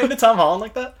 Are you into Tom Holland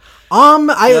like that? You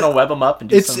I want to web him up and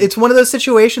do it's one of those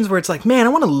situations where it's like, man, I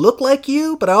want to look like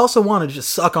you, but I also want to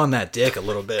just suck on that dick a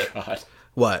little bit. God.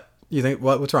 What? You think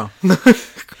what's wrong?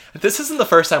 This isn't the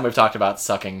first time we've talked about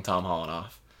sucking Tom Holland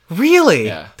off. Really?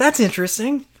 Yeah. That's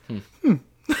interesting.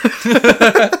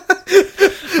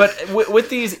 But with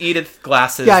these Edith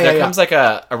glasses, there comes like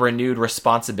a renewed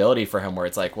responsibility for him where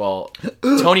it's like, well,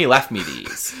 Tony left me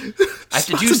these. I have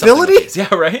to do something with these.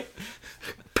 Yeah, right?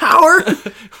 Power?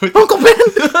 Uncle Ben?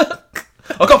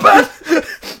 Uncle Ben!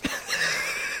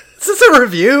 Is this a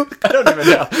review? I don't even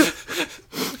know.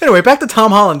 Anyway, back to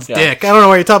Tom Holland's dick. I don't know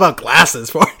why you're talking about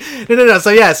glasses for. No. So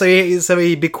yeah, so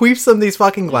he bequeaths them these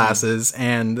fucking glasses,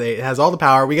 and it has all the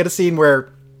power. We get a scene where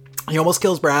he almost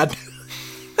kills Brad.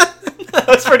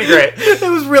 That's pretty great.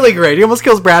 It was really great. He almost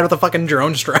kills Brad with a fucking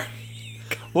drone strike.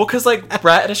 Well, because like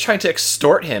Brad is trying to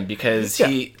extort him because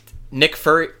Nick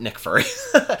Fury Nick Fury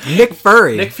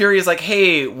is like,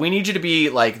 hey, we need you to be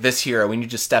like this hero. We need you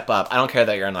to step up. I don't care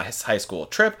that you're on a high school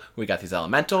trip. We got these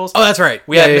elementals. Oh, that's right.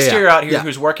 We have Mysterio out here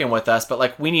who's working with us, but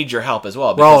like we need your help as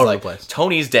well. Because all over like the place.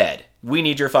 Tony's dead. We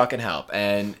need your fucking help.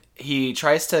 And he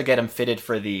tries to get him fitted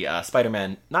for the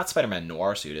Spider-Man, not Spider-Man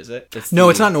noir suit, is it? It's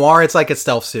not noir. It's like a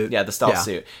stealth suit. Yeah, the stealth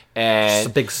suit. And just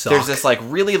a big sock. There's this like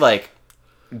really like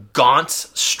gaunt,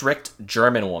 strict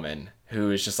German woman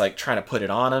who is just like trying to put it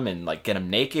on him and like get him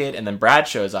naked. And then Brad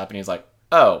shows up and he's like,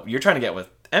 oh, you're trying to get with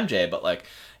MJ, but like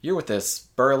you're with this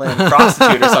Berlin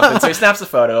prostitute or something. So he snaps a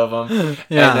photo of him.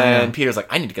 And then Peter's like,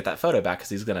 I need to get that photo back because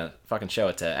he's going to fucking show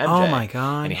it to MJ. Oh my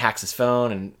God. And he hacks his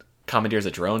phone and commandeers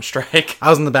a drone strike. I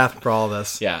was in the bathroom for all of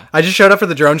this. Yeah. I just showed up for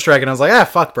the drone strike and I was like,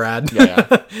 fuck Brad.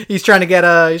 Yeah. he's trying to get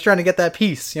that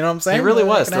piece. You know what I'm saying? He really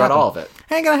was throughout all of it.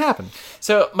 Ain't gonna happen.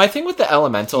 So my thing with the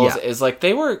elementals is like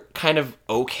they were kind of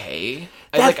okay.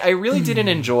 I really didn't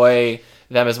enjoy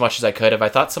them as much as I could have. I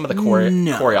thought some of the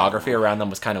choreography around them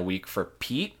was kind of weak for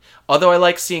Pete. Although I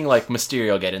like seeing like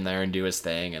Mysterio get in there and do his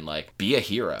thing and like be a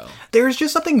hero. There's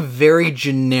just something very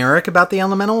generic about the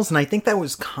elementals, and I think that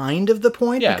was kind of the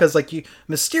point because like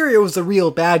Mysterio was the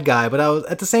real bad guy, but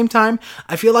at the same time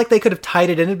I feel like they could have tied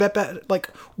it in a bit better. Like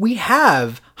we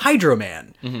have Hydro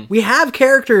Man. Mm-hmm. We have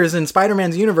characters in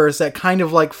Spider-Man's universe that kind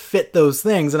of like fit those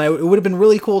things, and it would have been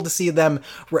really cool to see them,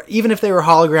 even if they were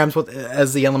holograms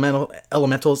as the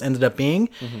elementals ended up being,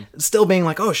 still being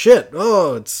like, oh shit,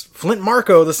 oh it's Flint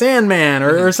Marko the Sandman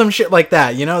or some shit like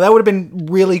that, you know? That would have been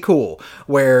really cool.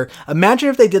 Where imagine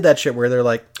if they did that shit where they're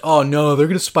like, oh no, they're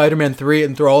gonna Spider-Man 3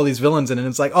 and throw all these villains in, and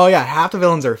it's like, oh yeah, half the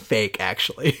villains are fake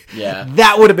actually. Yeah.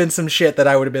 That would have been some shit that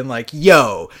I would have been like,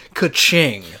 yo,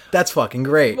 ka-ching. That's fucking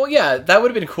great. Well, yeah, that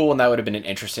would have been cool, and that would have been an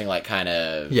interesting, like, kind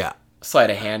of sleight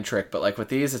of hand trick. But, like, with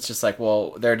these, it's just like,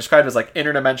 well, they're described as, like,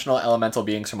 interdimensional elemental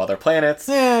beings from other planets.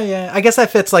 Yeah. I guess that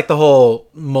fits, like, the whole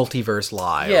multiverse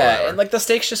lie. Yeah, and, like, the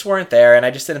stakes just weren't there, and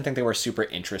I just didn't think they were super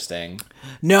interesting.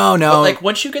 No. But, like,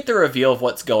 once you get the reveal of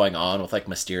what's going on with, like,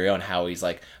 Mysterio and how he's,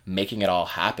 like, making it all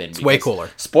happen. It's way cooler.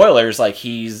 Spoilers, like,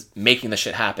 he's making the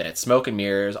shit happen. It's smoke and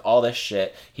mirrors, all this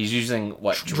shit. He's using,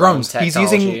 drones. He's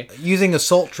using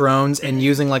assault drones and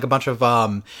using, like, a bunch of,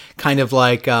 kind of,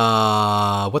 like,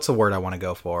 what's the word I want to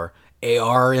go for?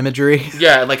 AR imagery.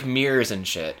 Yeah, like mirrors and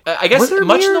shit. I guess much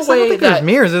mirrors? in the way I don't think there was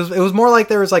mirrors. It was more like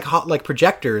there was like like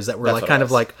projectors that were like kind of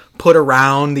like put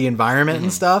around the environment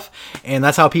and stuff. And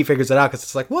that's how Pete figures it out, because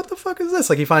it's like, what the fuck is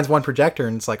this? Like he finds one projector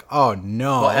and it's like, oh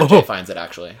no. Well, MJ finds it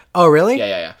actually. Oh really?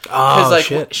 Yeah. Oh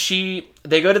like, shit.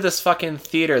 They go to this fucking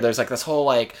theater. There's like this whole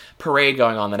like parade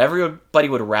going on that everybody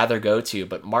would rather go to,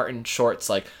 but Martin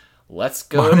Short's like, let's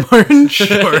go. Martin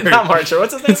Short. Not Martin Short.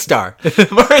 What's his name? Starr.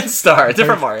 Martin Starr.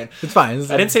 Different Martin. It's fine.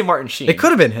 I didn't say Martin Sheen. It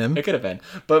could have been him. It could have been.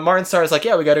 But Martin Starr is like,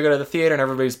 yeah, we got to go to the theater, and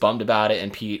everybody's bummed about it.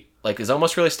 And Pete like is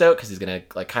almost really stoked because he's gonna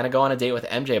like kind of go on a date with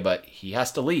MJ, but he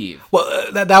has to leave.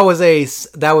 Well, that was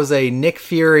a Nick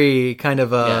Fury kind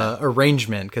of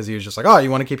arrangement, because he was just like, oh,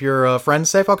 you want to keep your friends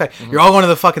safe? Okay, you're all going to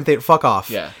the fucking theater. Fuck off.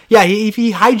 Yeah.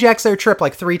 He hijacks their trip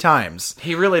like 3 times.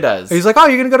 He really does. He's like, oh,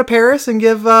 you're gonna go to Paris and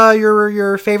give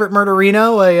your favorite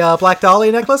murderino a Black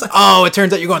Dahlia necklace? Oh, it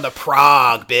turns out you're going to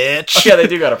Prague, bitch. Oh, yeah, they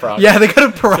do go to Prague. Yeah, they go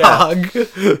to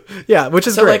Prague. Yeah, which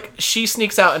is so great. Like she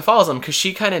sneaks out and follows him because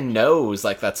she kind of knows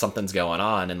like that something's going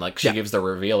on, and like she gives the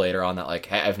reveal later on that like,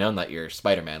 hey, I've known that you're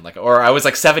Spider-Man, like, or I was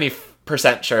like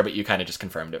 70% sure, but you kind of just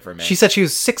confirmed it for me. She said she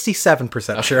was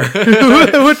 67% sure,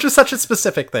 which was such a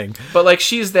specific thing. But like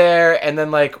she's there, and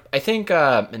then like I think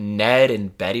Ned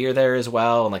and Betty are there as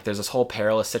well, and like there's this whole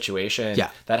perilous situation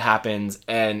that happens,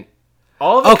 and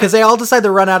all of Oh, because they all decide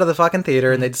to run out of the fucking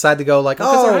theater and they decide to go like,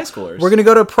 'cause they're oh, high schoolers. we're going to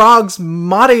go to Prague's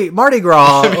Mardi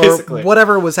Gras or Basically.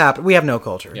 whatever was happening. We have no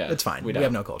culture. Yeah, It's fine. We don't.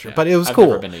 have no culture. Yeah. But it was I've cool.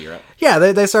 never been to Europe. Yeah,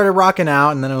 they started rocking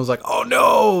out and then it was like, oh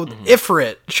no, Mm-hmm.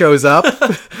 Ifrit shows up.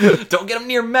 Don't get him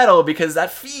near metal because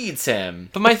that feeds him.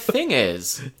 But my thing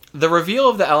is, the reveal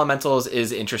of the elementals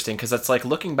is interesting because it's like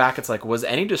looking back, it's like, was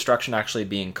any destruction actually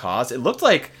being caused? It looked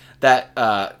like that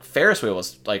Ferris wheel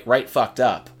was like right fucked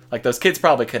up. Like those kids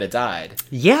probably could have died.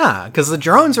 Yeah, because the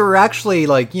drones were actually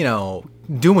like,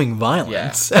 doing Yeah,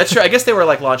 violence. that's true. I guess they were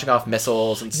like launching off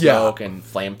missiles and Yeah. smoke and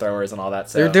flamethrowers and all that.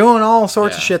 So They're doing all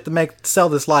sorts of Yeah. shit to sell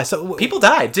this lie. So people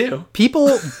died too.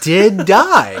 people did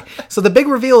die. So the big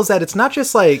reveal is that it's not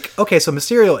just like, okay, so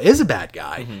Mysterio is a bad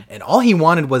guy, and all he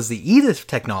wanted was the Edith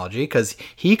technology because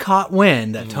he caught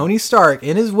wind that Tony Stark,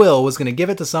 in his will, was going to give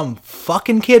it to some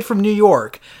fucking kid from New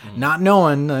York, not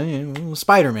knowing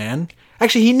Spider-Man.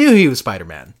 Actually, he knew he was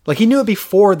Spider-Man. Like, he knew it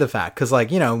before the fact, because,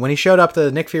 like, when he showed up to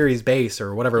Nick Fury's base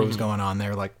or whatever was going on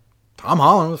there, like, Tom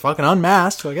Holland was fucking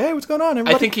unmasked. Like, hey, what's going on,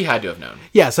 everybody? I think he had to have known.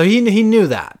 Yeah, so he knew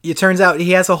that. It turns out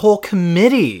he has a whole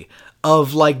committee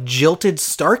of, like, jilted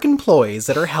Stark employees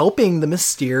that are helping the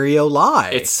Mysterio lie.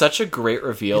 It's such a great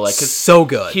reveal. Like, 'cause so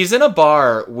good. he's in a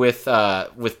bar with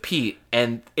Pete,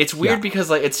 and it's weird Yeah. because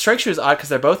like it strikes you as odd because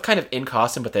they're both kind of in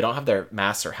costume, but they don't have their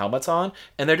masks or helmets on,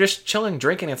 and they're just chilling,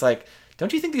 drinking. It's like,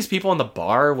 don't you think these people in the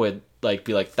bar would like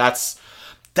be like, that's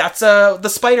the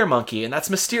spider monkey, and that's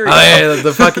Mysterio. Oh, yeah,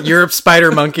 the fucking Europe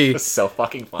spider monkey. It's so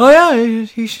fucking fun. Oh, yeah,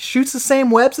 he shoots the same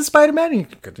webs as Spider-Man. He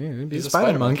could be a a spider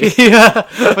spider monkey. Yeah.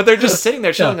 But they're just sitting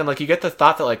there chilling, Yeah. and like you get the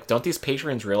thought that like, don't these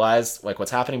patrons realize like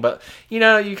what's happening? But you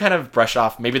kind of brush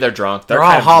off. Maybe they're drunk. They're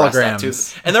kind all of dressed up,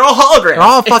 holograms. too. And they're all holograms. They're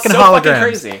all It's fucking so holograms. Fucking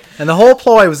crazy. And the whole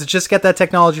ploy was to just get that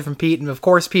technology from Pete. And of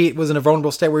course, Pete was in a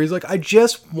vulnerable state where he's like, I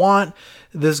just want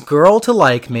this girl to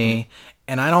like me,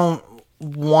 and I don't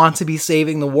want to be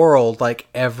saving the world like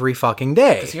every fucking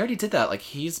day. He already did that. Like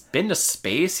he's been to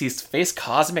space. He's faced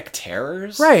cosmic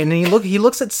terrors. Right, and he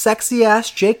looks at sexy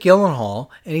ass Jake Gyllenhaal,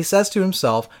 and he says to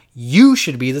himself, "You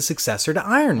should be the successor to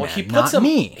Iron Man, He not puts him.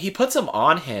 me." He puts him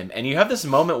on him, and you have this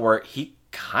moment where he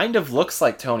kind of looks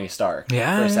like Tony Stark.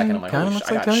 Yeah, For a second, I'm like, kinda holy looks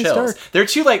shit, I like got Tony chills. Stark. There are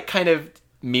two like kind of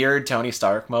mirrored Tony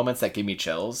Stark moments that give me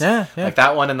chills. Yeah. Like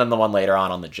that one, and then the one later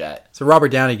on the jet. So Robert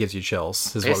Downey gives you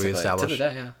chills, is Basically, what we to the established.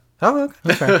 day, yeah. Oh,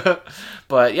 okay.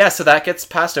 But yeah, so that gets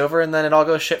passed over, and then it all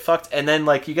goes shit fucked, and then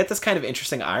like you get this kind of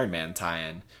interesting Iron Man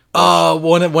tie-in.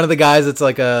 One of the guys that's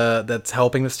like that's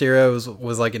helping Mysterio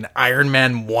was like an Iron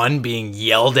Man 1 being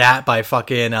yelled at by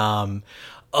fucking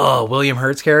William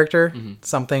Hurt's character,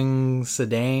 something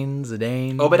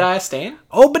Zidane. Obadiah Stane.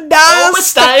 Obadiah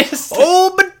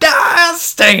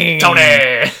Stane.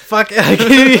 Tony. Fuck,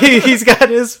 he's got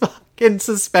his fucking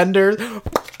suspenders.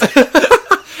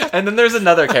 And then there's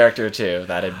another character too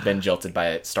that had been jilted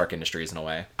by Stark Industries in a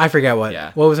way. I forget what.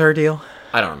 Yeah. What was her deal?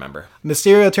 I don't remember.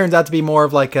 Mysterio turns out to be more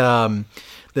of like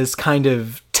this kind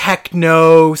of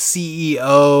techno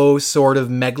CEO sort of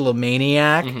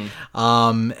megalomaniac. And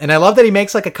I love that he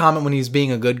makes like a comment when he's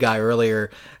being a good guy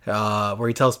earlier, where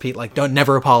he tells Pete like, don't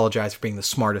never apologize for being the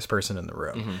smartest person in the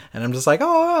room. And I'm just like,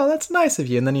 oh, that's nice of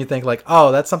you. And then you think like,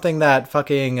 oh, that's something that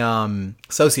fucking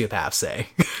sociopaths say.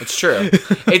 It's true.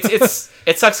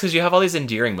 It sucks because you have all these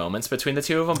endearing moments between the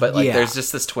two of them, but like Yeah. there's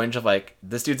just this twinge of like,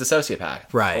 this dude's a sociopath,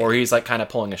 Right. Or he's like kind of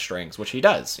pulling his strings, which he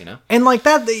does, you know. And like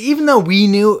that, even though we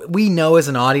know as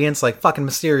an audience, like fucking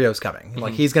Mysterio's coming,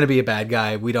 like he's gonna be a bad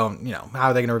guy. We don't, how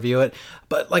are they gonna review it?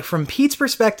 But like from Pete's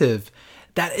perspective,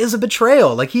 that is a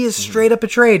betrayal. Like he is straight up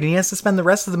betrayed, and he has to spend the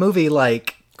rest of the movie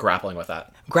like Grappling with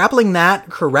that. grappling that,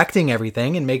 correcting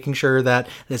everything, and making sure that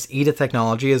this Edith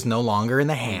technology is no longer in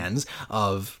the hands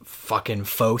of fucking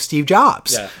faux Steve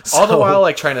Jobs. Yeah. All the while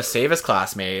like trying to save his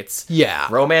classmates. Yeah.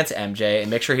 Romance MJ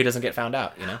and make sure he doesn't get found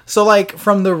out, you know? So like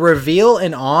from the reveal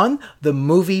and on, the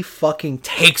movie fucking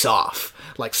takes off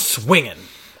like swinging.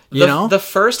 You know? The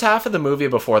first half of the movie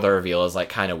before the reveal is like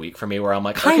kind of weak for me, where I'm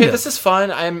like, Kind okay, of. this is fun.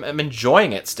 I'm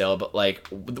enjoying it still, but like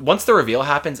once the reveal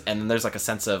happens and then there's like a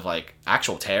sense of like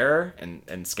actual terror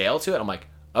and scale to it, I'm like,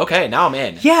 okay, now I'm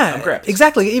in. Yeah, I'm gripped.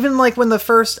 exactly. Even like when the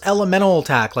first elemental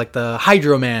attack, like the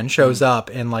Hydro Man shows up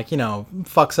and like,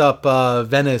 fucks up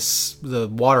Venice, the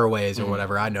waterways or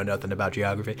whatever. I know nothing about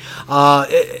geography.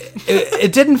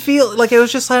 It didn't feel like, it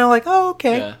was just kind of like, oh,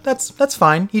 okay, Yeah. that's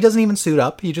fine. He doesn't even suit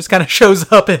up. He just kind of shows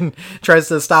up and tries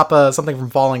to stop something from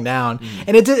falling down.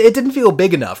 And it didn't feel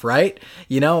big enough, right?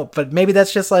 But maybe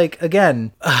that's just like,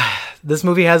 again, this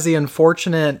movie has the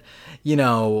unfortunate,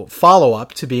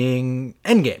 follow-up to being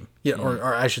Endgame.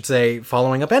 Or I should say,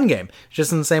 following up Endgame.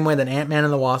 Just in the same way that Ant-Man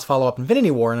and the Wasp follow up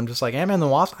Infinity War, and I'm just like, Ant-Man and the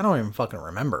Wasp? I don't even fucking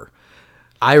remember.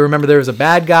 I remember there was a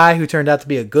bad guy who turned out to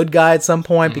be a good guy at some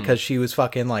point because she was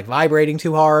fucking like vibrating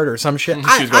too hard or some shit. She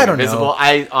was going I don't invisible. know.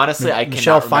 I honestly, I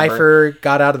Michelle cannot remember. Pfeiffer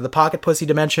got out of the pocket pussy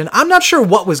dimension. I'm not sure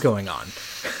what was going on.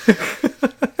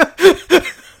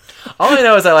 All I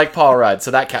know is I like Paul Rudd, so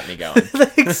that kept me going.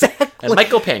 Exactly. And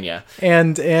Michael Pena.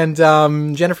 And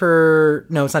Jennifer,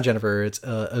 no, it's not Jennifer. It's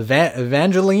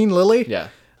Evangeline Lilly. Yeah.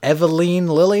 Eveline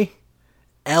Lilly.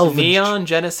 Neon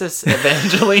Genesis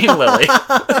Evangeline Lilly.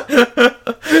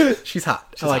 She's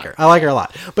hot. I like her. I like her a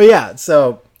lot. But yeah,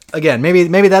 so again, maybe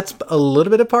that's a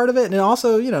little bit of part of it. And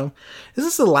also, you know, this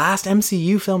is the last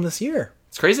MCU film this year.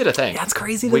 It's crazy to think. That's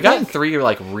crazy to We think. got 3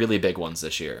 like really big ones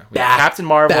this year. We got Back- Captain back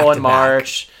Marvel to in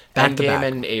March, Back to Endgame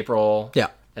back. in April. Yeah.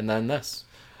 And then this.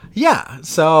 Yeah.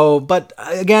 So, but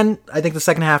again, I think the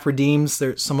second half redeems.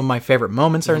 There's some of my favorite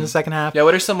moments are in the second half. Yeah,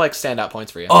 what are some like standout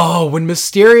points for you? Oh, when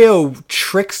Mysterio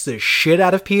tricks the shit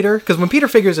out of Peter, because when Peter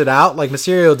figures it out, like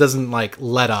Mysterio doesn't like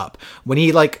let up. When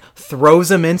he like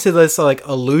throws him into this like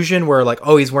illusion where like,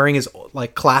 oh, he's wearing his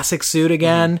like classic suit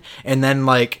again, and then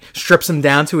like strips him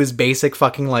down to his basic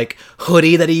fucking like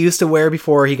hoodie that he used to wear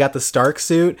before he got the Stark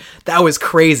suit. That was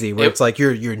crazy. Where it's like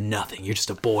you're nothing. You're just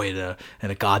a boy in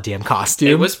a goddamn costume.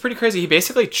 It was pretty crazy. He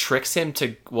basically tricks him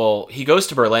to, well, he goes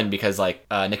to Berlin because like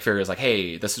Nick Fury is like,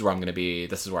 hey, this is where I'm going to be.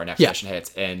 This is where our next mission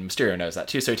hits. And Mysterio knows that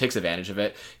too. So he takes advantage of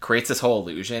it, creates this whole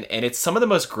illusion. And it's some of the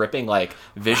most gripping like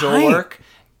visual work.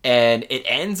 And it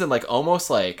ends in like almost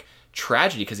like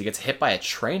tragedy because he gets hit by a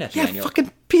train at the end.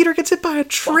 Fucking Peter gets hit by a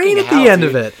train at hell, the end dude.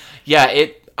 of it. Yeah,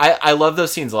 I love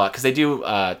those scenes a lot because they do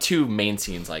 2 main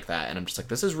scenes like that, and I'm just like,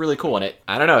 this is really cool. And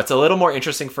I don't know, it's a little more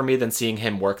interesting for me than seeing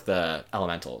him work the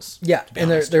elementals. Yeah,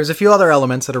 and there's a few other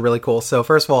elements that are really cool. So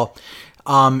first of all,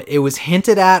 it was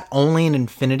hinted at only in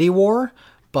Infinity War,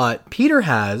 but Peter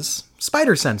has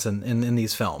spider sense in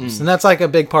these films, and that's like a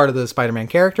big part of the Spider-Man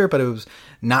character. But it was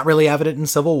not really evident in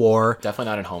Civil War. Definitely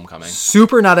not in Homecoming.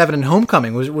 Super not evident in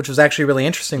Homecoming, which was actually really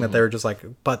interesting that they were just like,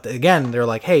 but again, they're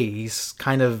like, hey, he's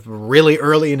kind of really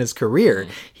early in his career.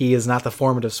 He is not the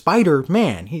formative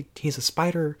Spider-Man. He's a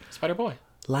Spider Boy.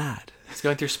 lad. He's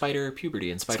going through spider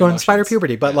puberty and spider Going emotions. spider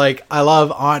puberty, but like I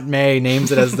love Aunt May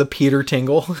names it as the Peter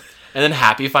Tingle. And then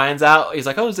Happy finds out. He's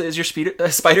like, "Oh, is your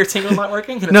spider tingle not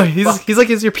working?" And No, it's like, he's like,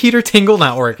 is your Peter Tingle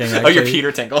not working? "Oh, Actually? your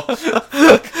Peter tingle."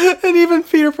 And even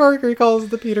Peter Parker he calls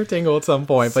it the Peter Tingle at some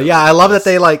point. But yeah, I love that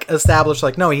they like established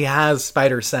like, no, he has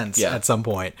spider sense at some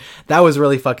point. That was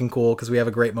really fucking cool because we have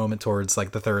a great moment towards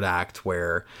like the third act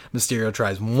where Mysterio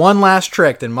tries one last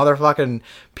trick and motherfucking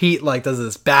Pete like does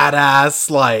this badass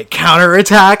like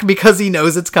counterattack because he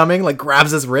knows it's coming, like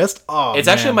grabs his wrist. Oh, It's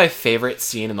man. actually my favorite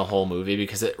scene in the whole movie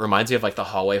because it reminds me of like the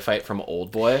hallway fight from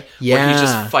Old Boy, where Yeah. he's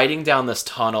just fighting down this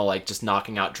tunnel, like just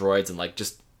knocking out droids and like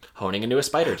just honing into a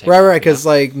spider tank. Right, because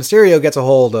like Mysterio gets a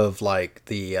hold of like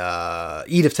the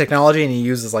Eat of technology, and he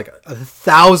uses like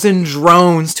 1,000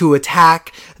 drones to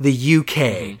attack the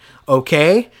UK.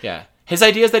 Okay, Yeah, his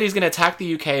idea is that he's going to attack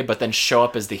the UK, but then show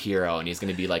up as the hero, and he's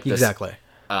going to be like this, exactly.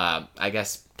 I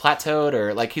guess plateaued,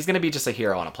 or like he's going to be just a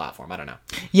hero on a platform. I don't know.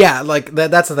 Yeah, like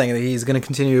that's the thing. He's going to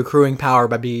continue accruing power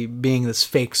by being this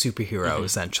fake superhero,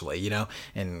 essentially. You know,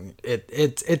 and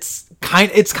it's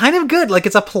kind of good. Like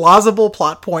it's a plausible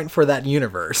plot point for that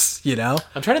universe. You know,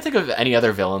 I'm trying to think of any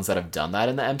other villains that have done that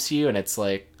in the MCU, and it's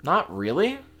like not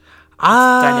really.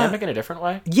 Dynamic in a different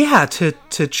way. Yeah,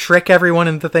 to trick everyone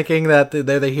into thinking that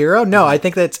they're the hero. No, I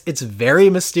think that it's very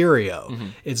Mysterio.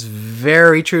 It's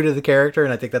very true to the character,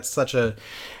 and I think that's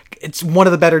it's one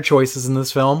of the better choices in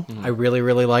this film. I really,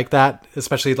 really like that,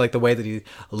 especially like the way that he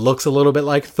looks a little bit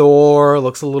like Thor,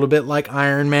 looks a little bit like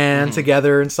Iron Man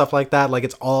together and stuff like that. Like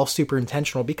it's all super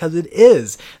intentional because it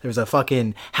is. There's a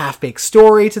fucking half-baked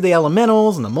story to the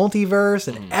elementals and the multiverse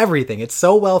and everything. It's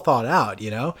so well thought out,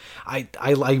 you know? I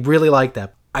really like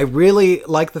that. I really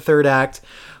like the third act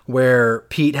where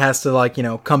Pete has to like, you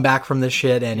know, come back from this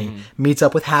shit and he meets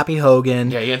up with Happy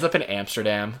Hogan. Yeah, he ends up in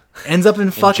Amsterdam. Ends up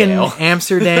in fucking jail.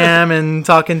 Amsterdam and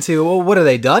talking to, well, what are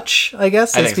they, Dutch? I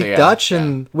guess they think so, speak yeah. Dutch.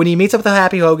 And when he meets up with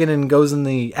Happy Hogan and goes in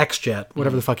the X-Jet,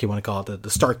 whatever the fuck you want to call it, the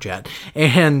Stark Jet,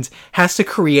 and has to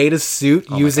create a suit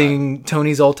using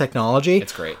Tony's old technology.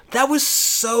 It's great. That was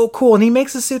so cool. And he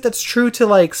makes a suit that's true to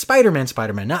like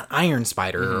Spider-Man, not Iron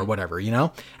Spider or whatever, you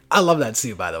know? I love that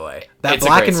suit, by the way. That It's a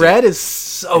black great and suit. red is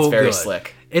so It's very good.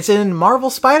 slick. It's in Marvel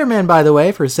Spider-Man, by the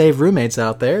way, for Save Roommates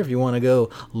out there, if you want to go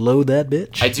load that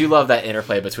bitch. I do love that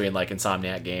interplay between like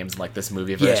Insomniac Games and like this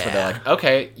movie verse where they're like,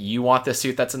 okay, you want the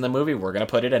suit that's in the movie, we're gonna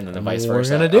put it in, and then vice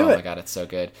versa. We're gonna do it. Oh my god, it's so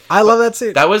good. I love that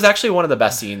suit. That was actually one of the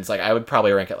best scenes. Like I would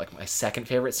probably rank it like my second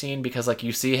favorite scene, because like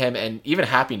you see him, and even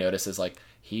Happy notices like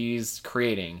he's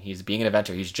creating, he's being an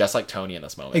inventor, he's just like Tony in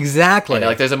this moment. Exactly. And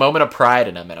like there's a moment of pride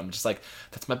in him, and I'm just like,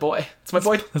 that's my boy. That's my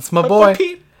boy. That's my boy.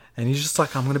 Pete. And he's just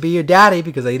like, I'm gonna be your daddy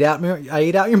because I eat out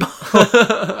your mom.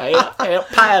 I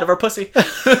ate pie out of her pussy.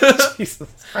 Jesus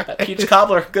That peach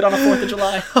cobbler, good on the 4th of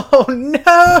July. Oh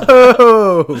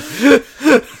no!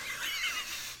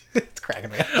 It's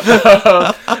cracking me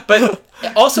up. But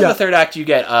also in the third act, you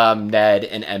get Ned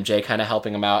and MJ kind of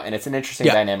helping him out, and it's an interesting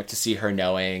dynamic to see her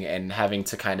knowing and having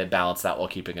to kind of balance that while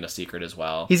keeping it a secret as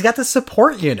well. He's got the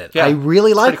support unit. Yeah, I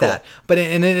really like cool. that. But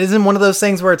and it isn't one of those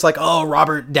things where it's like, oh,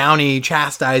 Robert Downey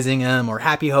chastising him or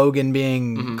Happy Hogan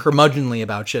being curmudgeonly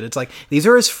about shit. It's like, these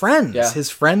are his friends. Yeah.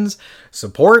 His friends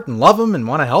support and love him and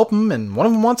want to help him, and one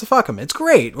of them wants to fuck him. It's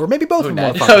great. Or maybe both of them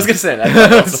want to fuck him. I was going to say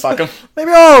that. Wants to fuck him.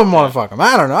 Maybe all of them want to fuck him.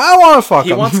 I don't know. I want to fuck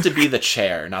him. He wants to be the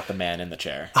chair, not the man in the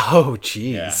chair. Oh,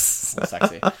 jeez. Yeah, it's a little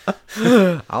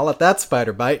sexy. I'll let that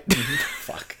spider bite.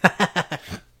 Fuck.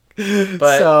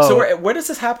 But so where does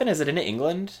this happen? Is it in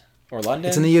England or London?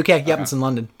 It's in the UK. Yep, okay. It's in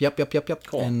London. Yep.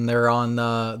 Cool. And they're on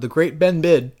the Great Ben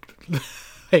Bid.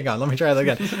 Hang on, let me try that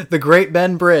again. The Great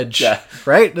Ben Bridge. Yeah.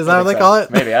 Right? Is that what they call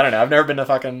it? Maybe. I don't know. I've never been to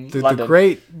fucking London. The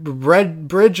Great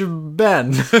Bridge of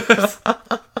Ben.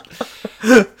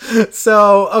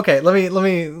 So, okay, let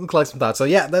me collect some thoughts. So,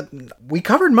 yeah, we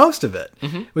covered most of it.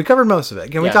 Mm-hmm. We covered most of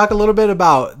it. Can we talk a little bit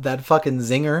about that fucking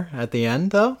zinger at the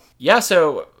end, though? Yeah,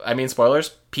 so, I mean, spoilers.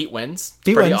 Pete wins.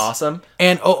 Pretty awesome.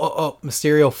 And,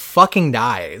 Mysterio fucking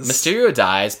dies. Mysterio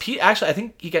dies. Pete, actually, I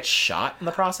think he gets shot in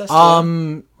the process,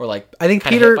 too. Or, like, I think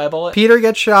hit by a bullet. Peter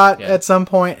gets shot at some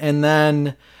point, and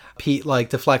then Pete, like,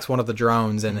 deflects one of the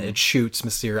drones, and it shoots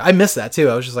Mysterio. I missed that, too.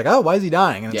 I was just like, oh, why is he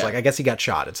dying? And it's like, I guess he got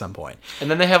shot at some point. And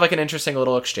then they have, like, an interesting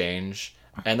little exchange,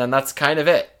 and then that's kind of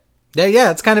it. Yeah,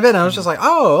 it's kind of it. And I was just like,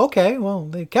 oh, okay, well,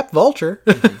 they kept Vulture.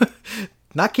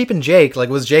 Not keeping Jake. Like,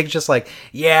 was Jake just like,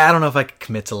 yeah, I don't know if I could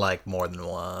commit to, like, more than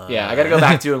one. Yeah, I gotta go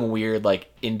back doing weird,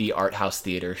 like, indie art house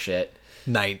theater shit.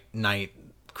 Night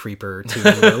Creeper 2,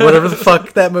 or whatever the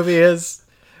fuck that movie is.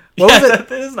 What was it?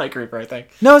 That is Night Creeper, I think.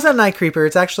 No, it's not Night Creeper.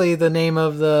 It's actually the name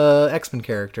of the X-Men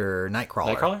character,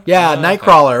 Nightcrawler. Nightcrawler? Yeah,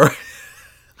 Nightcrawler.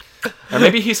 Okay. Or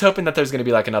maybe he's hoping that there's gonna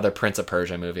be, like, another Prince of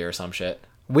Persia movie or some shit.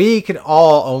 We can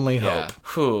all only hope.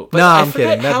 Yeah. But no, I'm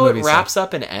kidding. That how it movie's wraps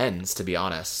up and ends, to be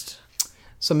honest.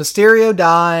 So Mysterio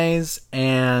dies,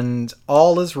 and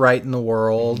all is right in the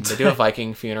world. They do a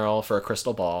Viking funeral for a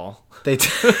crystal ball.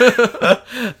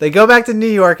 They go back to New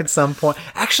York at some point.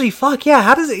 Actually, fuck yeah!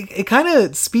 How does it kind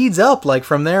of speeds up like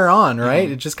from there on, right?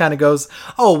 Mm-hmm. It just kind of goes.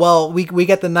 Oh well, we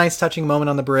get the nice touching moment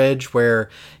on the bridge where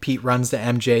Pete runs to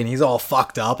MJ and he's all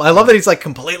fucked up. I love that he's like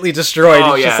completely destroyed.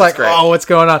 Oh, he's yeah, just like, great. oh, what's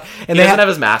going on? And he doesn't have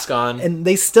his mask on, and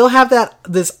they still have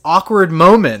this awkward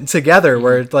moment together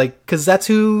where like because that's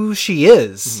who she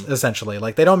is essentially.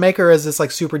 Like they don't make her as this like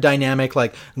super dynamic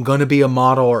like gonna be a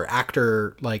model or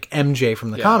actor like MJ from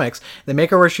the comics. They make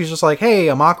her where she's just like, hey,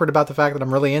 I'm awkward about the fact that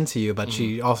I'm really into you, but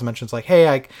she also mentions like, hey,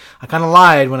 I kind of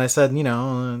lied when I said, you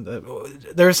know,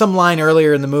 there's some line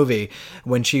earlier in the movie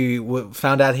when she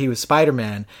found out he was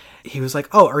Spider-Man. He was like,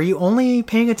 oh, are you only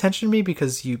paying attention to me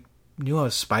because you knew I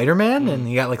was Spider-Man? And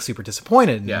he got like super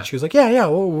disappointed. And she was like, yeah,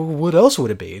 well, what else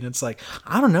would it be? And it's like,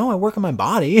 I don't know, I work on my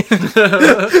body.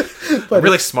 But I'm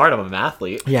really smart, I'm an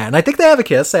athlete. Yeah, and I think they have a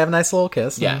kiss. They have a nice little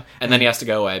kiss. Yeah, and then he has to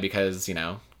go away because, you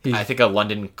know, I think a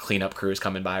London cleanup crew is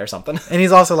coming by or something. And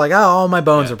he's also like, oh, all my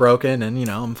bones are broken, and, you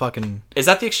know, I'm fucking... Is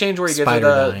that the exchange where he gives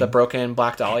her the broken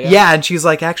Black Dahlia? Yeah, and she's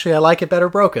like, actually, I like it better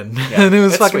broken. Yeah. And it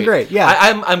was fucking sweet. Great. Yeah.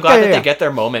 I'm glad that they get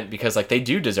their moment because, like, they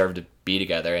do deserve to be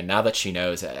together, and now that she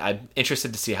knows, I'm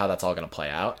interested to see how that's all going to play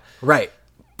out. Right.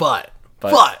 But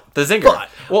the zinger.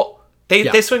 Well...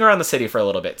 They swing around the city for a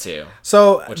little bit too.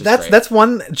 So that's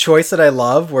one choice that I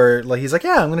love where like he's like,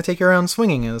 yeah, I'm gonna take you around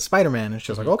swinging as Spider-Man, and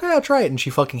she's like, okay, I'll try it, and she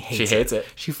fucking hates it.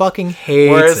 She fucking hates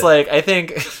it. Whereas like I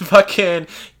think fucking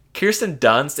Kirsten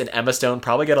Dunst and Emma Stone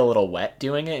probably get a little wet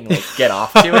doing it and like get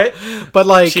off to it. But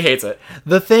like she hates it.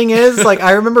 The thing is, like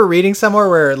I remember reading somewhere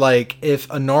where like if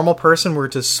a normal person were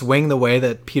to swing the way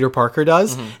that Peter Parker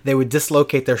does, they would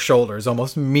dislocate their shoulders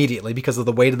almost immediately because of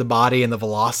the weight of the body and the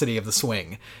velocity of the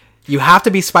swing. You have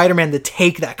to be Spider-Man to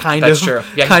take that kind That's of true.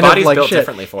 Yeah, his kind body's of like built shit.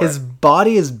 differently for His it.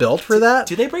 body is built for that.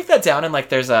 Do they break that down in like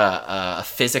there's a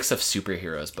physics of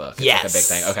superheroes book? It's like a big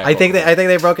thing. Okay, I think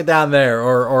they broke it down there,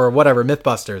 or whatever.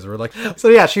 MythBusters were like, so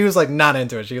yeah, she was like not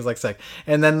into it. She was like sick,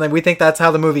 and then like, we think that's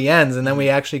how the movie ends, and then we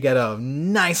actually get a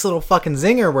nice little fucking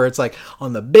zinger where it's like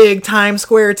on the big Times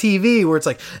Square TV where it's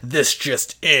like, this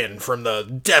just in from the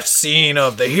death scene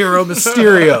of the hero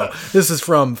Mysterio. This is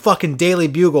from fucking Daily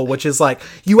Bugle, which is like,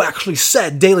 you actually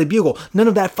said Daily Bugle, none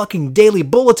of that fucking Daily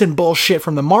Bulletin bullshit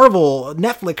from the Marvel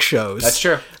Netflix shows. That's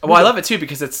true. Well, I love it too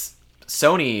because it's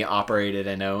Sony operated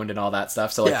and owned and all that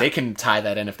stuff, so like they can tie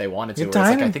that in if they wanted to. Whereas,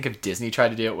 like, I think if Disney tried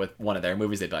to do it with one of their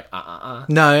movies, they'd be like,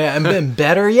 No, yeah, and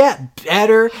better yet,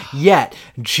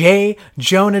 J.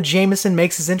 Jonah Jameson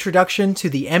makes his introduction to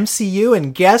the MCU,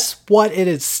 and guess what? It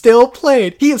is still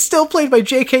played. He is still played by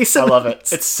J.K. Simmons. I love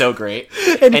it. It's so great,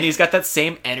 and he's got that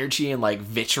same energy and like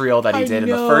vitriol that he did in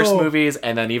the first movies,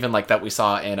 and then even like that we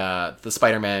saw in the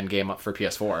Spider-Man game up for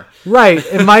PS4. Right,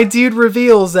 and my dude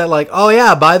reveals that like, oh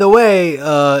yeah, by the way,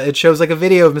 it shows like a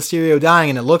video of Mysterio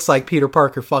dying, and it looks like Peter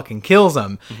Parker fucking kills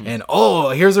him. And oh,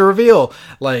 here's a reveal.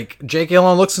 Like Jake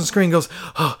Gyllenhaal looks on the screen and goes,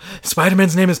 oh,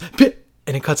 Spider-Man's name is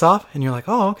and it cuts off, and you're like,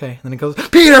 oh, okay. And then it goes,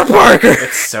 Peter Parker!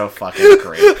 It's so fucking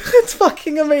great. It's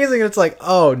fucking amazing. It's like,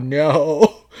 oh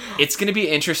no. It's going to be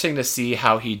interesting to see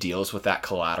how he deals with that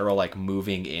collateral, like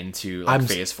moving into like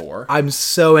phase 4. I'm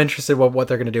so interested what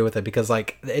they're going to do with it, because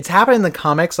like it's happened in the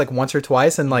comics like once or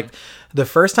twice, and like the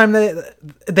first time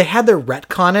they had to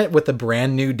retcon it with the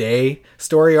Brand New Day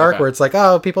story arc, where it's like,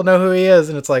 oh, people know who he is,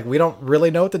 and it's like, we don't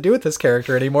really know what to do with this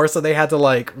character anymore, so they had to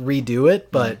like redo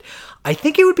it. But I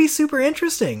think it would be super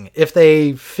interesting if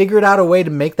they figured out a way to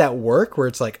make that work, where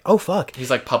it's like, oh fuck, he's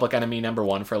like public enemy number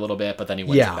 1 for a little bit, but then he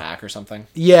wins it back or something.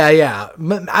 Yeah.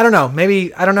 I don't know.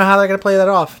 Maybe, I don't know how they're going to play that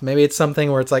off. Maybe it's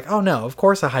something where it's like, oh no, of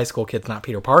course a high school kid's not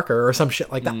Peter Parker or some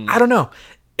shit like that. I don't know.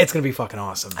 It's going to be fucking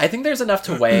awesome. I think there's enough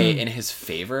to weigh in his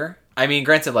favor. I mean,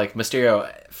 granted, like, Mysterio,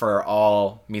 for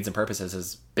all means and purposes,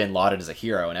 has been lauded as a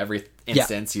hero in every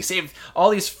instance. You saved all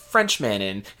these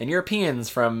Frenchmen and Europeans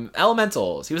from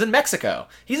elementals. He was in Mexico.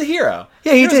 He's a hero.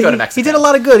 Yeah, he did. Go to Mexico. He did a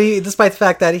lot of good, despite the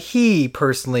fact that he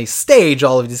personally staged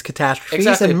all of these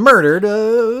catastrophes and murdered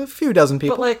a few dozen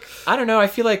people. But, like, I don't know. I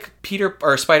feel like Peter,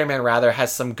 or Spider-Man, rather,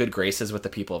 has some good graces with the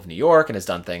people of New York and has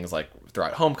done things, like,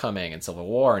 throughout Homecoming and Civil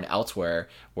War and elsewhere,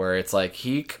 where it's like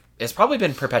he has probably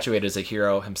been perpetuated as a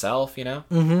hero himself, you know?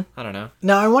 I don't know.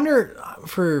 Now, I wonder,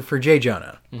 for J.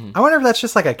 Jonah, I wonder if that's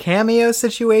just like a cameo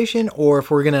situation, or if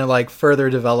we're going to like further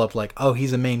develop like, oh,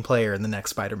 he's a main player in the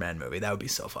next Spider-Man movie. That would be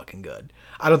so fucking good.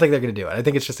 I don't think they're going to do it. I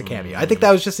think it's just a cameo. I think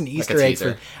that was just an Easter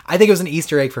egg. I think it was an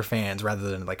Easter egg for fans rather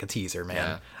than like a teaser, man.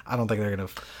 Yeah. I don't think they're going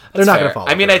to... They're not going to follow.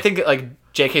 I mean, I think like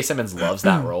J.K. Simmons loves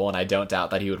that role, and I don't doubt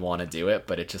that he would want to do it,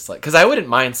 but it's just like... Because I wouldn't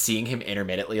mind seeing him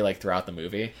intermittently like throughout the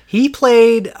movie. He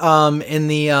played in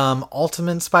the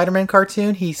Ultimate Spider-Man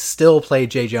cartoon, he still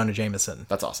played J. Jonah Jameson.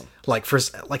 That's awesome. Like,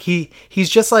 he's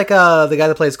just like the guy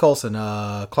that plays Coulson,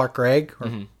 Clark Gregg,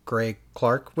 or Greg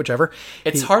Clark, whichever.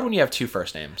 It's hard when you have 2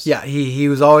 first names. Yeah, he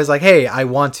was always like, hey, I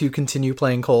want to continue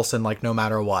playing Coulson, like, no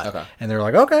matter what. Okay. And they're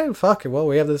like, okay, fuck it, well,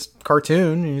 we have this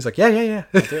cartoon. And he's like, yeah.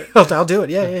 I'll do it.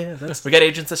 Yeah. We got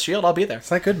Agents of S.H.I.E.L.D., I'll be there. It's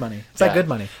that good money. That good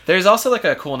money. There's also, like,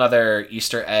 a cool another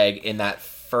Easter egg in that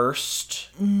first,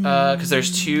 because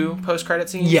there's 2 post-credit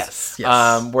scenes. Yes.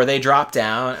 Where they drop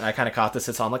down, and I kind of caught this.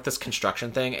 It's on, like, this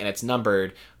construction thing, and it's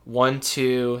numbered 1,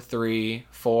 2, 3,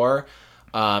 4.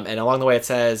 And along the way it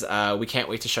says, we can't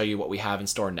wait to show you what we have in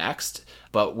store next.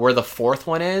 But where the 4th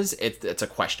one is, it's a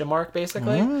question mark,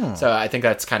 basically. So I think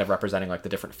that's kind of representing like the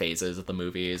different phases of the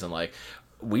movies. And like,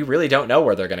 we really don't know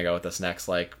where they're going to go with this next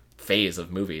like phase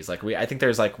of movies. Like I think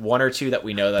there's like 1 or 2 that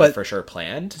we know that are for sure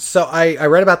planned. So I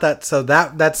read about that. So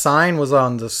that sign was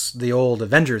on the old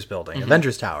Avengers building,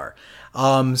 Avengers Tower.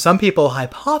 Some people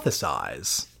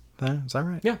hypothesize... Is that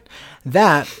right? Yeah.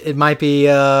 That it might be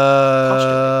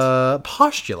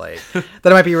postulate that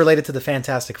it might be related to the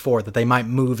Fantastic Four, that they might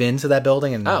move into that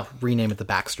building and rename it the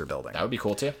Baxter Building. That would be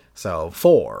cool too. So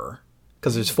 4,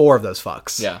 because there's 4 of those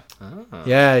fucks. Yeah.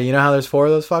 Yeah, you know how there's 4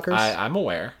 of those fuckers? I'm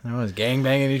aware. They're always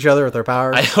gangbanging each other with their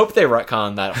powers. I hope they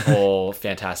retcon that whole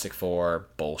Fantastic Four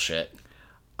bullshit.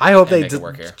 I hope they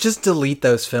just delete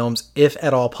those films, if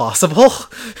at all possible.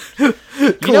 You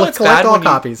know it's bad all when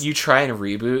copies. You try and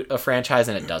reboot a franchise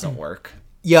and it doesn't work.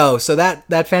 Yo, so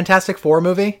that Fantastic Four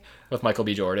movie... With Michael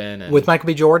B.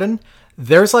 Jordan.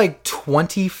 There's like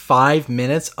 25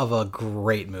 minutes of a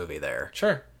great movie there.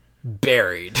 Sure.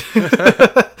 buried.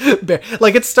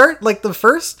 Like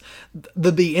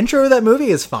the intro of that movie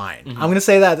is fine. I'm gonna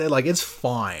say that like it's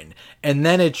fine, and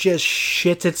then it just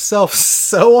shits itself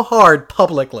so hard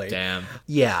publicly. Damn.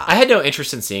 Yeah, I had no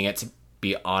interest in seeing it, to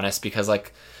be honest, because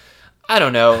like I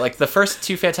don't know, like the first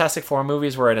two Fantastic Four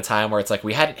movies were in a time where it's like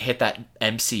we hadn't hit that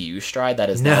MCU stride that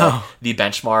is now like, the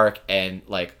benchmark and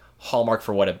like hallmark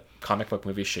for what a comic book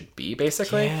movie should be,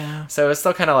 basically. Yeah. So it's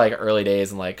still kind of like early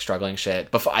days and like struggling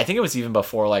shit. Before, I think it was even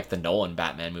before like the Nolan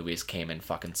Batman movies came in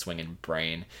fucking swinging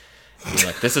brain. Being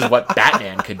like, this is what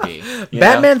Batman could be.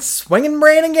 Batman swinging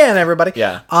brain again, everybody.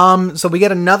 Yeah. So we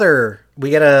get another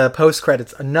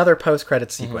post-credits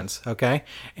sequence, okay?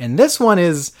 And this one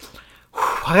is,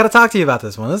 I gotta talk to you about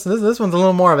this one. This one's a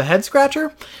little more of a head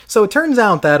scratcher. So it turns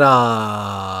out that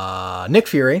Nick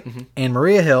Fury and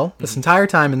Maria Hill, this entire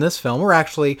time in this film, were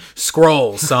actually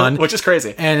Skrulls, son. Which is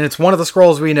crazy. And it's one of the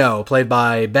Skrulls we know, played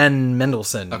by Ben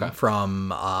Mendelsohn from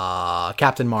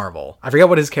Captain Marvel. I forget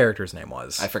what his character's name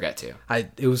was. I forget too.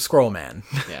 It was Skrull Man.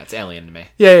 Yeah, it's alien to me.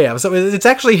 Yeah. So it's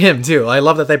actually him too. I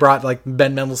love that they brought like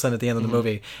Ben Mendelsohn at the end of the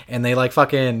movie, and they like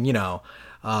fucking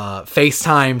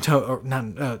FaceTime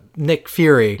Nick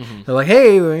Fury. They're like,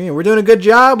 hey, we're doing a good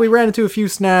job. We ran into a few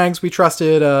snags. We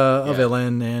trusted a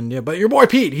villain, and but your boy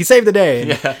Pete, he saved the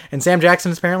day. And Sam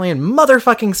Jackson is apparently in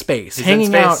motherfucking space,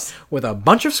 hanging out with a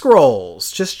bunch of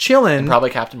Skrulls, just chilling. And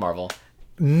probably Captain Marvel.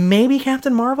 Maybe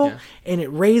Captain Marvel. And it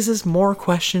raises more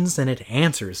questions than it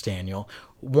answers, Daniel.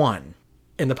 One,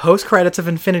 in the post-credits of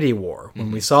Infinity War,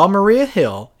 when we saw Maria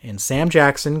Hill and Sam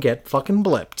Jackson get fucking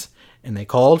blipped, and they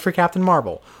called for Captain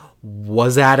Marvel,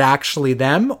 was that actually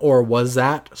them, or was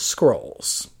that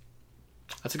Skrulls?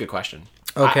 That's a good question.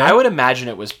 Okay. I would imagine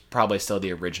it was probably still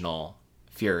the original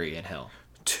Fury and Hill.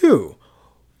 2,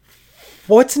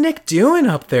 what's Nick doing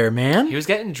up there, man? He was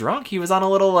getting drunk. He was on a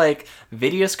little like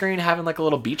video screen having like a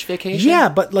little beach vacation. Yeah,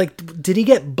 but like, did he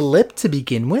get blipped to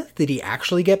begin with? Did he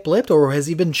actually get blipped, or has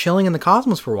he been chilling in the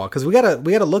cosmos for a while? Because we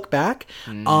gotta look back.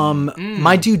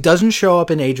 My dude doesn't show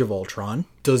up in Age of Ultron.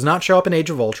 Does not show up in Age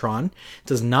of Ultron.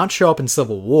 Does not show up in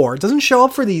Civil War. Doesn't show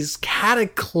up for these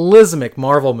cataclysmic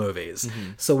Marvel movies.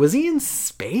 So was he in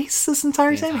space this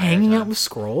entire time, hanging out with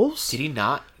Skrulls? Did he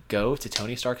not go to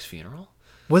Tony Stark's funeral?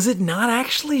 Was it not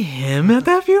actually him at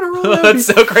that funeral? That's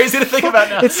so crazy to think about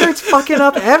now. It starts fucking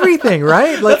up everything,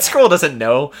 right? Like, that Skrull doesn't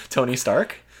know Tony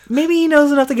Stark. Maybe he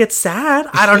knows enough to get sad.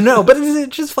 I don't know, but it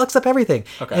just fucks up everything.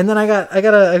 Okay. And then I got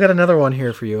another one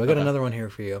here for you. Another one here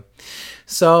for you.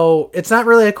 So it's not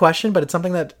really a question, but it's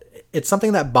something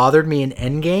that bothered me in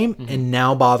Endgame, and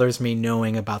now bothers me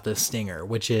knowing about this stinger,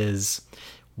 which is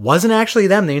wasn't actually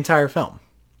them the entire film.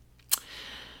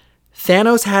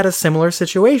 Thanos had a similar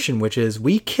situation, which is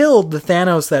we killed the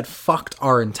Thanos that fucked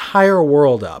our entire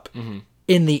world up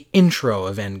in the intro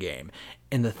of Endgame.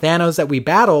 And the Thanos that we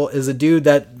battle is a dude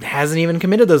that hasn't even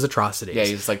committed those atrocities. Yeah,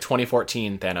 he's like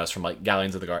 2014 Thanos from like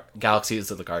Galaxies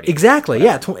of the Guardians. Exactly,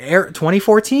 yeah.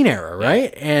 2014 era,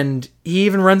 right? Yeah. And he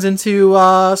even runs into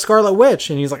Scarlet Witch,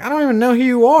 and he's like, I don't even know who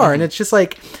you are. And it's just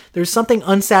like, there's something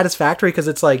unsatisfactory, because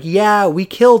it's like, yeah, we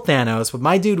killed Thanos, but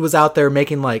my dude was out there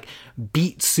making like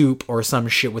beet soup or some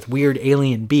shit with weird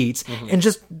alien beets, and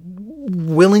just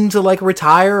willing to like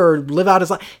retire or live out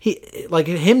his life.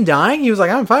 Him dying, he was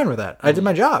like, I'm fine with that. I did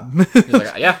my job. He's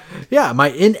like, yeah, my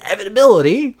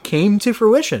inevitability came to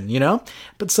fruition,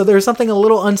 But so there's something a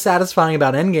little unsatisfying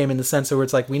about Endgame in the sense where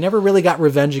it's like we never really got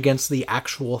revenge against the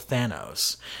actual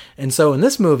Thanos. And so in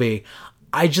this movie,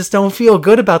 I just don't feel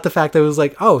good about the fact that it was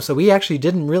like, oh, so we actually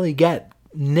didn't really get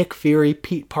Nick Fury,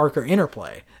 Pete Parker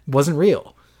interplay. It wasn't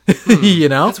real.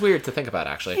 It's weird to think about,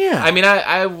 actually. Yeah. I mean,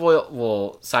 I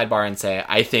will sidebar and say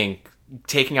I think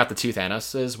taking out the two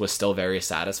Thanoses was still very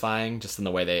satisfying, just in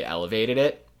the way they elevated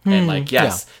it. And like,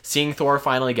 yes, seeing Thor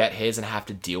finally get his and have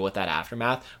to deal with that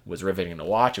aftermath was riveting to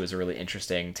watch. It was a really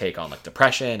interesting take on like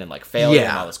depression and like failure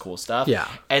and all this cool stuff. Yeah.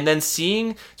 And then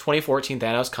seeing 2014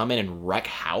 Thanos come in and wreck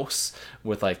house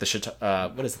with like the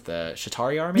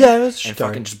Chitauri army? Yeah, it was Chitauri. And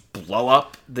fucking just blow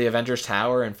up the Avengers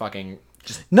Tower and fucking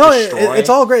it's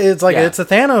all great. It's like it's a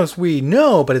Thanos we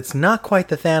know, but it's not quite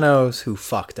the Thanos who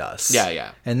fucked us.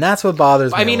 Yeah. And that's what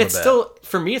bothers me. I mean, it's still,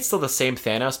 for me, it's still the same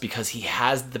Thanos, because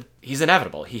he's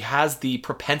inevitable. He has the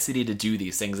propensity to do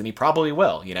these things, and he probably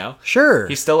will, Sure.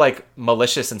 He's still like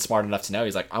malicious and smart enough to know.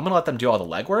 He's like, I'm gonna let them do all the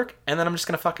legwork, and then I'm just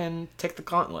gonna fucking take the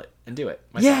gauntlet and do it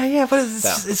myself. Yeah, but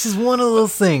it's just one of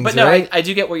those things. But no, right? I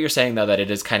do get what you're saying, though, that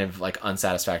it is kind of like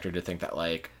unsatisfactory to think that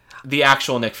like the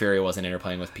actual Nick Fury wasn't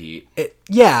interplaying with Pete.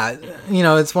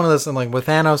 It's one of those, like, with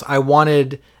Thanos, I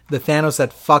wanted the Thanos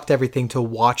that fucked everything to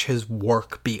watch his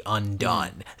work be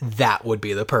undone. That would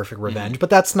be the perfect revenge.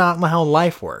 But that's not how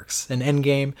life works. An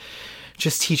Endgame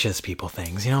just teaches people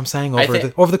things, you know what I'm saying?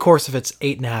 Over the course of its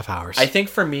 8.5 hours. I think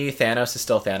for me, Thanos is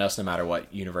still Thanos no matter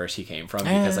what universe he came from,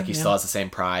 because like he still has the same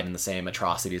pride and the same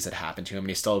atrocities that happened to him, and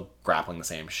he's still grappling the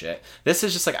same shit. This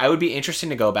is just like, I would be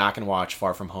interesting to go back and watch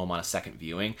Far From Home on a second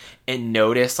viewing and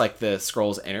notice like the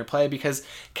Skrulls interplay, because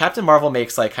Captain Marvel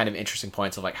makes like kind of interesting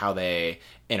points of like how they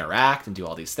interact and do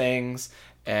all these things.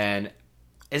 And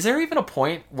is there even a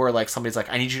point where like somebody's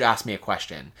like, I need you to ask me a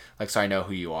question, like so I know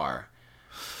who you are?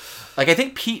 Like, I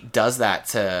think Pete does that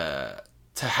to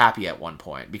Happy at one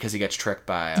point because he gets tricked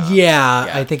by... yeah,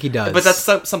 I think he does. But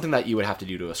that's something that you would have to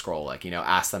do to a Skrull. Like, you know,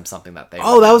 ask them something that they...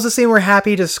 Oh, that was the scene where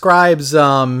Happy describes his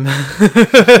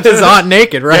aunt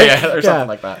naked, right? Yeah, or something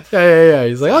like that. Yeah.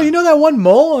 He's like, oh, you know that one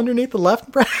mole underneath the left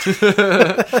breast?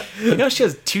 You know she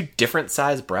has 2 different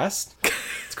sized breasts?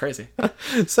 It's crazy.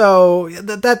 So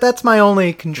that's my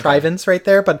only contrivance right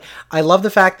there. But I love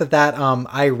the fact that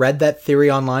I read that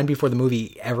theory online before the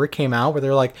movie ever came out, where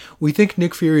they're like, we think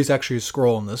Nick Fury is actually a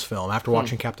Skrull in this film after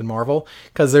watching Captain Marvel,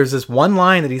 because there's this one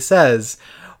line that he says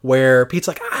where Pete's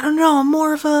like, I don't know, I'm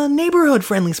more of a neighborhood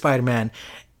friendly Spider-Man,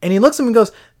 and he looks at him and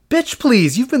goes, bitch,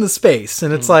 please, you've been to space.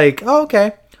 And it's like, oh,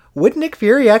 okay. Would Nick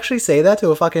Fury actually say that to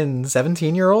a fucking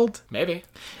 17-year-old? Maybe.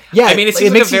 Yeah, I mean, it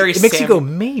seems like a very... It makes you go,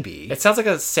 maybe. It sounds like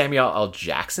a Samuel L.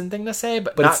 Jackson thing to say,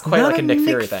 but not it's quite not like a Nick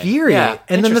Fury thing. Yeah,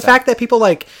 and then the fact that people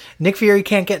like Nick Fury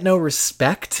can't get no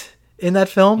respect in that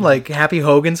film, like Happy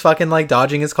Hogan's fucking like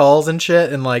dodging his calls and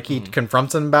shit, and like he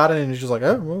confronts him about it, and he's just like,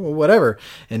 oh, well, whatever,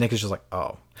 and Nick is just like,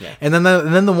 oh, yeah. And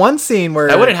then the one scene where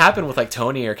that wouldn't happen with like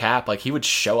Tony or Cap, like he would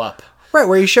show up. Right,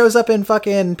 where he shows up in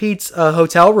fucking Pete's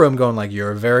hotel room going like,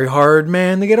 you're a very hard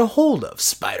man to get a hold of,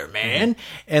 Spider-Man.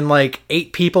 And like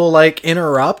 8 people like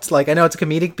interrupt. Like, I know it's a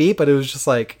comedic beat, but it was just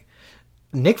like,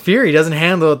 Nick Fury doesn't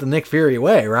handle it the Nick Fury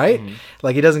way, right?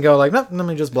 Like, he doesn't go like, no, let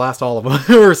me just blast all of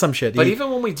them or some shit. But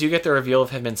even when we do get the reveal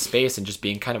of him in space and just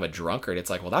being kind of a drunkard, it's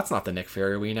like, well, that's not the Nick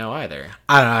Fury we know either.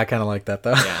 I don't know. I kind of like that,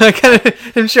 though. Yeah. I kind of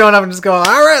him showing up and just going,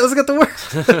 all right, let's get to work.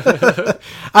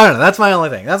 I don't know. That's my only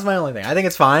thing. I think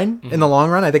it's fine in the long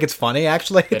run. I think it's funny,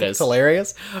 actually. It's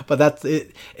hilarious. But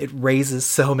it raises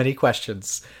so many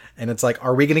questions. And it's like,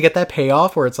 are we going to get that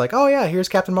payoff where it's like, oh yeah, here's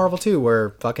Captain Marvel 2,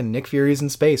 where fucking Nick Fury's in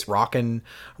space rocking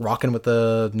with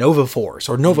the Nova Force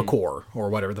or Nova Corps or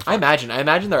whatever the fuck. I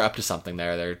imagine they're up to something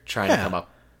there. They're trying to come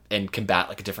up and combat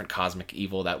like a different cosmic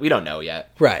evil that we don't know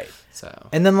yet. Right. So.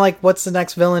 And then like, what's the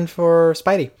next villain for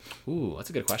Spidey? Ooh, that's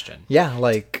a good question. Yeah,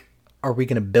 like, are we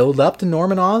going to build up to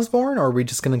Norman Osborn, or are we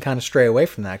just going to kind of stray away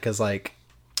from that? Because like,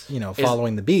 you know,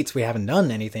 following the beats, we haven't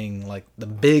done anything like the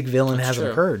big villain hasn't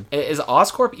occurred. Is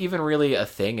Oscorp even really a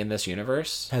thing in this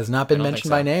universe? Has not been mentioned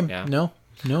by name. Yeah. No.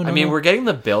 I mean, we're getting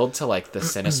the build to like the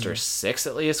Sinister Six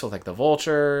at least, with like the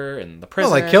Vulture and the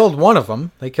Prisoner. Well, they killed one of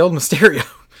them. They killed Mysterio.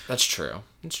 That's true.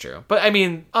 It's true. But I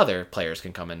mean, other players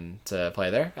can come into play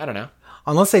there. I don't know.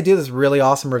 Unless they do this really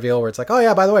awesome reveal where it's like, oh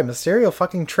yeah, by the way, Mysterio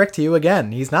fucking tricked you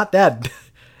again. He's not dead.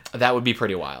 That would be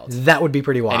pretty wild.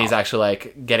 And he's actually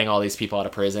like getting all these people out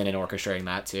of prison and orchestrating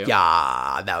that too.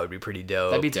 Yeah, that would be pretty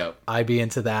dope. That'd be dope. I'd be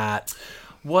into that.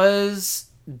 Was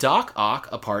Doc Ock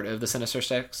a part of the Sinister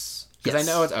Six? Because I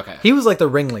know it's okay. He was like the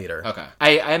ringleader. Okay,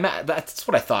 that's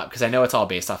what I thought, because I know it's all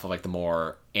based off of like the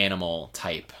more animal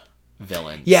type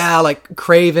villains. Yeah, like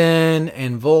Craven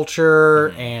and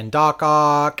Vulture and Doc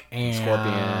Ock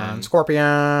and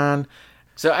Scorpion.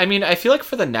 So I mean, I feel like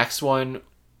for the next one,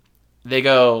 they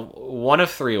go one of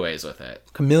 3 ways with it.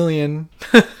 Chameleon.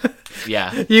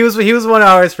 Yeah. He was one I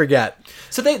always forget.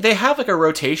 So they have like a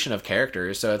rotation of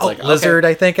characters. So it's like Lizard,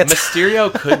 I think it's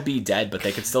Mysterio could be dead, but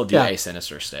they could still do a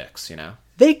Sinister Six, you know?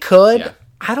 They could. Yeah.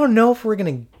 I don't know if we're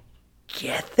gonna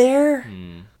get there.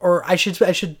 Or I should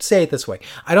say it this way.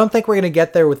 I don't think we're going to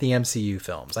get there with the MCU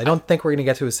films. I don't think we're going to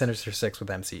get to a Sinister Six with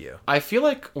MCU. I feel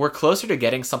like we're closer to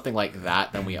getting something like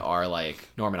that than we are like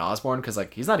Norman Osborn, because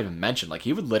like he's not even mentioned. Like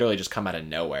he would literally just come out of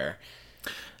nowhere.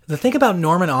 The thing about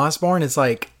Norman Osborn is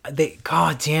like,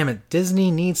 god damn it, Disney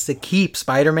needs to keep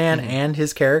Spider-Man and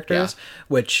his characters,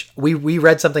 which we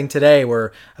read something today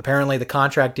where apparently the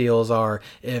contract deals are,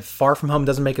 if Far From Home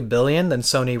doesn't make $1 billion, then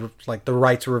Sony, like the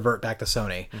rights revert back to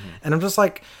Sony. And I'm just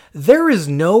like, there is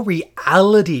no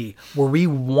reality where we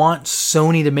want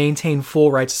Sony to maintain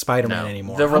full rights to Spider-Man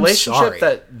anymore. The relationship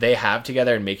that they have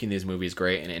together and making these movies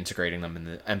great and integrating them in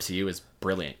the MCU is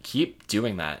brilliant. Keep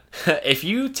doing that. If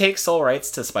you take sole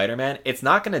rights to Spider-Man, it's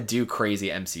not going to do crazy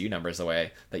MCU numbers the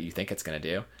way that you think it's going to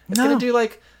do. It's going to do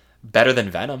like better than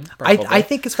Venom. Probably. I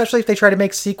think especially if they try to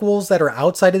make sequels that are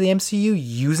outside of the MCU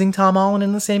using Tom Holland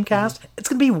in the same cast, it's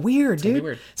gonna be weird,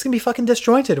 dude. It's gonna be fucking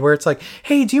disjointed. Where it's like,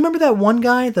 hey, do you remember that one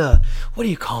guy, what do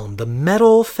you call him, the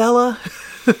metal fella?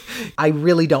 I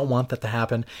really don't want that to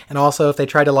happen. And also, if they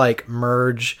try to like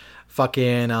merge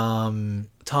fucking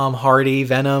Tom Hardy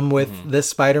Venom with this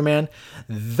Spider-Man,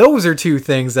 those are two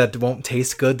things that won't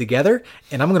taste good together.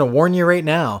 And I'm going to warn you right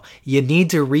now, you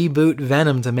need to reboot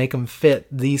Venom to make them fit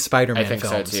these Spider-Man films. I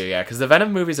think so too, yeah, because the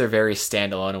Venom movies are very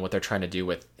standalone in what they're trying to do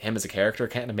with him as a character,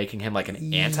 kind of making him like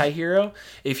an anti-hero.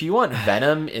 If you want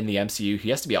Venom in the MCU, he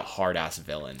has to be a hard-ass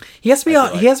villain. He has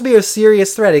to be a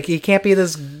serious threat. He can't be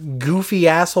this goofy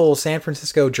asshole San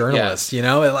Francisco journalist, you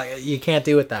know? Like, you can't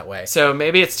do it that way. So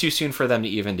maybe it's too soon for them to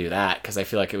even do that, because I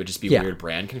feel like it would just be weird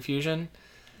brand confusion.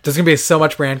 There's going to be so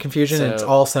much brand confusion, and it's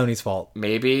all Sony's fault.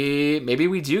 Maybe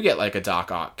we do get like a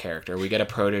Doc Ock character. We get a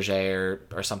protege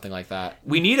or something like that.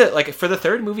 We need for the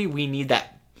third movie, we need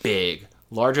that big,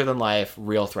 larger than life,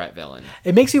 real threat villain.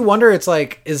 It makes you wonder, it's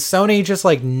like, is Sony just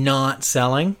like not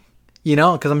selling? You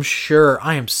know, because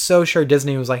I am so sure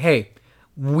Disney was like, hey,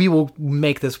 we will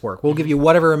make this work. We'll give you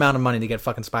whatever amount of money to get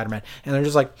fucking Spider-Man. And they're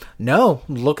just like, no,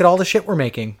 look at all the shit we're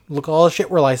making. Look at all the shit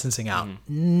we're licensing out.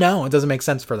 No, it doesn't make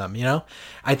sense for them, you know?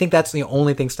 I think that's the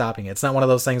only thing stopping it. It's not one of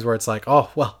those things where it's like, oh,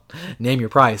 well, name your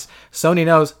price. Sony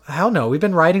knows, hell no, we've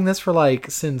been writing this for like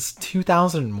since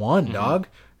 2001, dog.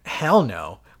 Hell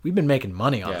no. We've been making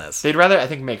money on this. They'd rather, I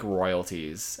think, make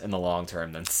royalties in the long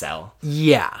term than sell.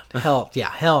 Yeah. Hell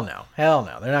no. Hell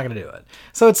no. They're not going to do it.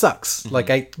 So it sucks. But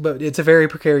it's a very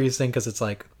precarious thing because it's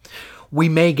like, we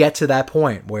may get to that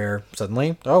point where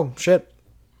suddenly, oh shit,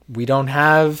 we don't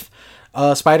have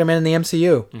Spider-Man in the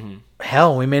MCU.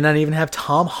 Hell, we may not even have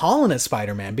Tom Holland as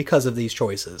Spider-Man because of these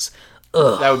choices.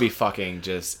 Ugh. That would be fucking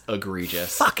just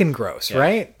egregious. Fucking gross,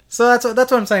 right? So that's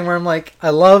what I'm saying, where I'm like, I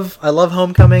love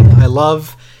Homecoming. I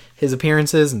love his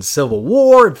appearances in Civil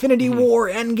War, Infinity War,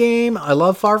 Endgame. I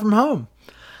love Far From Home.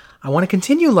 I want to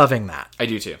continue loving that. I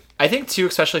do too. I think too,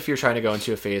 especially if you're trying to go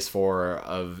into a phase 4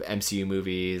 of MCU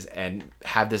movies and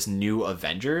have this new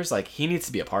Avengers, like, he needs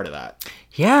to be a part of that.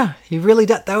 Yeah, he really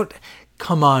does.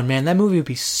 Come on, man. That movie would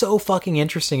be so fucking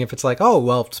interesting if it's like, oh,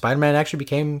 well, Spider-Man actually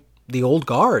became the old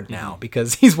guard now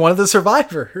because he's one of the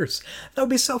survivors. That would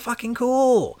be so fucking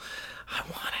cool. I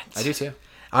want it. I do too.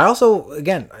 I also,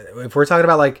 again, if we're talking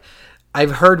about like,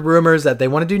 I've heard rumors that they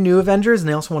want to do New Avengers and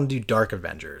they also want to do Dark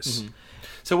Avengers.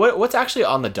 So what's actually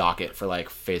on the docket for like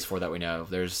phase 4 that we know?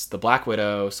 There's the Black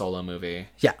Widow solo movie.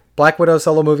 Yeah. Black Widow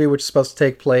solo movie, which is supposed to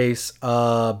take place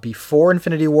before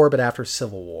Infinity War, but after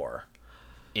Civil War.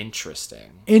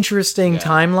 Interesting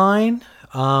timeline.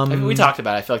 I mean, we talked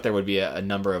about it. I feel like there would be a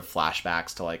number of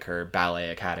flashbacks to like her ballet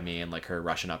academy and like her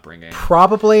Russian upbringing.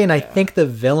 Probably, and I think the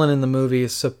villain in the movie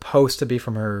is supposed to be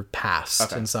from her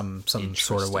past in some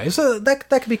sort of way. So that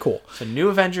could be cool. So New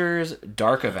Avengers,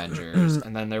 Dark Avengers,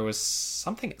 and then there was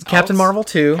something else. Captain Marvel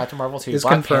 2. Captain Marvel 2 is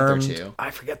Black confirmed. Panther 2.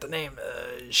 I forget the name.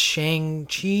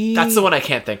 Shang-Chi? That's the one I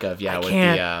can't think of. Yeah, with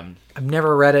the I've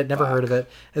never read it, never heard of it.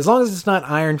 As long as it's not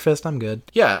Iron Fist, I'm good.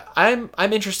 Yeah, I'm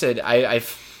interested.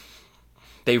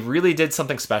 They really did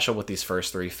something special with these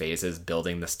first 3 phases,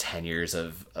 building this 10 years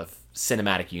of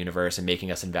cinematic universe and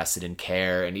making us invested in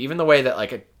care. And even the way that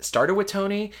like it started with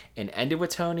Tony and ended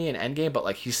with Tony and Endgame, but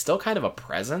like he's still kind of a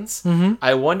presence.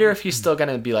 I wonder if he's still going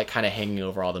to be like kind of hanging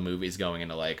over all the movies going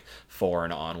into like 4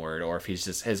 and onward, or if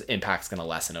his impact's going to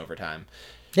lessen over time.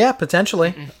 Yeah,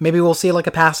 potentially. Maybe we'll see like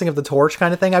a passing of the torch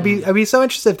kind of thing. I'd be so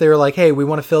interested if they were like, hey, we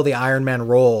want to fill the Iron Man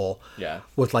role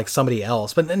with like somebody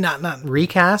else, but not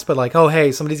recast, but like, oh,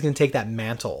 hey, somebody's going to take that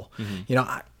mantle. You know,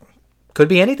 could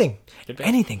be anything.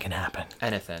 Anything can happen.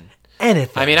 Anything.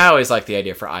 I mean, I always like the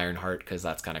idea for Ironheart because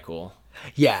that's kind of cool.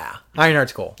 Yeah,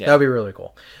 Ironheart's cool. Yeah. That would be really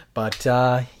cool. But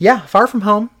yeah, Far From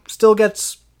Home still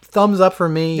gets thumbs up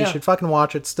from me. You should fucking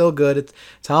watch it. Still good.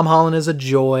 Tom Holland is a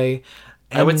joy.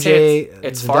 I would say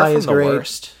it's far from the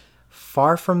worst.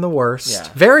 Far from the worst.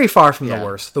 Yeah. Very far from the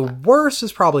worst. The worst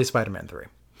is probably Spider-Man 3.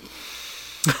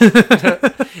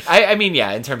 I mean,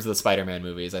 yeah, in terms of the Spider-Man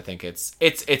movies, I think it's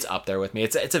up there with me.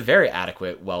 It's a very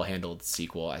adequate, well-handled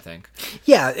sequel, I think.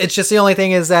 Yeah, it's just the only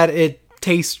thing is that it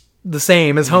tastes the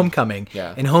same as Homecoming.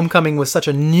 Yeah. And Homecoming was such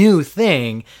a new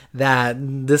thing that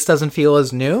this doesn't feel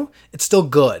as new. It's still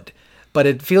good. But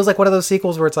it feels like one of those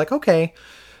sequels where it's like, okay,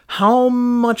 how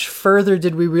much further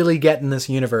did we really get in this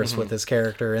universe with this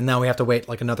character? And now we have to wait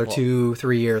like another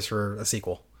 2-3 years for a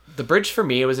sequel. The bridge for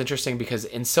me was interesting because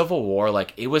in Civil War,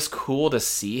 like, it was cool to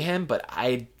see him, but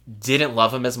I didn't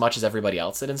love him as much as everybody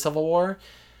else did in Civil War.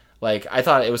 Like, I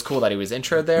thought it was cool that he was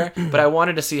introed there, but I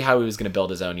wanted to see how he was going to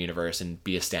build his own universe and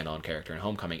be a standalone character in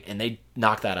Homecoming, and they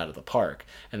knocked that out of the park.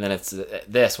 And then it's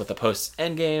this with the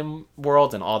post-Endgame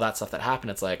world and all that stuff that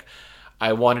happened. It's like,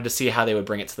 I wanted to see how they would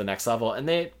bring it to the next level, and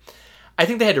I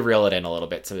think they had to reel it in a little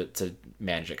bit to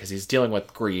manage it, because he's dealing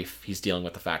with grief, he's dealing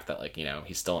with the fact that, like, you know,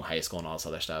 he's still in high school and all this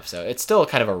other stuff, so it's still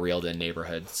kind of a reeled-in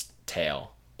neighborhood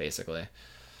tale, basically.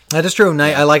 That is true.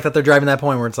 I like that they're driving that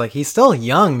point where it's like, he's still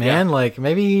young, man. Yeah. Like,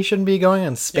 maybe he shouldn't be going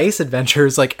on space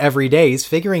adventures like every day. He's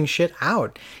figuring shit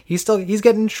out. He's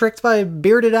getting tricked by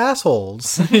bearded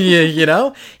assholes. You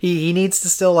know? He needs to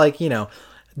still, like, you know,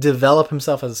 develop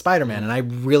himself as a Spider-Man. And I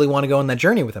really want to go on that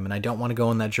journey with him. And I don't want to go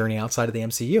on that journey outside of the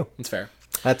MCU. It's fair.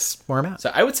 That's where I'm at.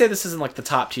 So I would say this isn't like the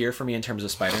top tier for me in terms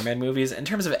of Spider-Man movies. In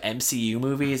terms of MCU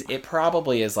movies, it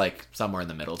probably is like somewhere in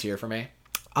the middle tier for me.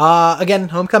 Again,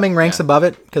 Homecoming ranks above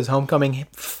it because Homecoming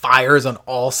fires on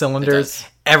all cylinders.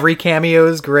 Every cameo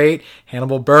is great.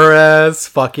 Hannibal Buress,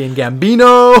 fucking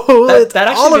Gambino. That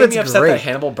actually made me upset that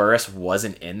Hannibal Buress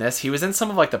wasn't in this. He was in some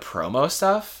of like the promo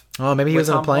stuff. Oh, maybe he was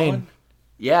in a plane. Holland.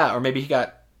 Yeah, or maybe he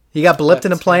got blipped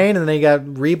in a plane, and then he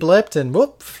got re-blipped, and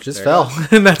whoop, just fell.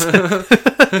 And that's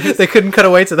they couldn't cut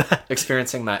away to that.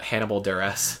 Experiencing that Hannibal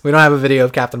duress. We don't have a video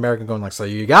of Captain America going like, so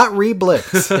you got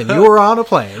re-blipped, and you were on a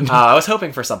plane. I was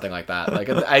hoping for something like that. Like,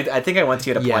 I think I went to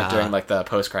get a point during like the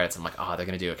post-credits. I'm like, oh, they're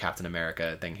going to do a Captain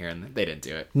America thing here, and they didn't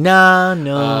do it.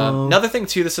 No. Another thing,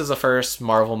 too, this is the first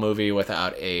Marvel movie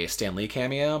without a Stan Lee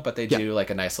cameo, but they do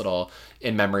like a nice little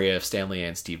in memory of Stan Lee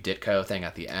and Steve Ditko thing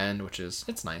at the end,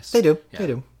 it's nice. They do.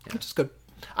 Which is good.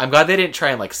 I'm glad they didn't try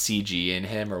and like CG in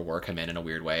him or work him in a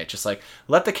weird way. It's just like,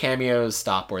 let the cameos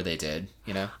stop where they did,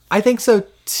 you know? I think so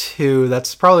too.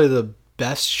 That's probably the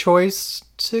best choice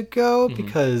to go,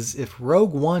 because if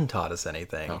Rogue One taught us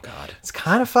anything, oh god, it's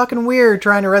kind of fucking weird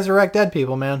trying to resurrect dead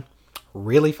people, man.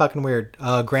 Really fucking weird.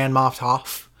 Grand Moff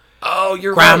Tarkin. Oh,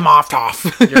 you're Grand right. Moff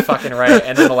Tarkin. You're fucking right.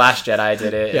 And then The Last Jedi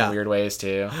did it in weird ways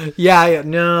too. Yeah.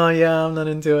 No, I'm not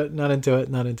into it. Not into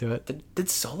it. Did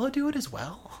Solo do it as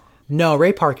well? No,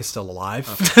 Ray Park is still alive.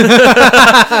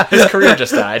 Okay. His career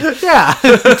just died. Yeah.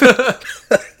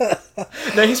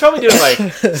 No, he's probably doing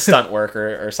like stunt work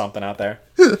or something out there.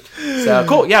 So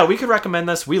cool. Yeah, we could recommend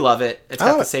this. We love it. It's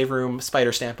got the Save Room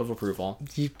spider stamp of approval.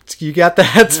 You got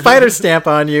that spider stamp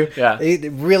on you. Yeah.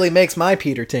 It really makes my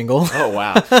Peter tingle. Oh,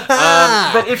 wow.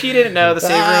 But if you didn't know, the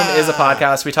Save Room is a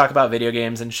podcast. We talk about video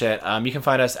games and shit. You can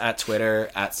find us at Twitter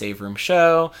at Save Room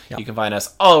Show. Yep. You can find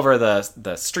us all over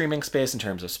the streaming space in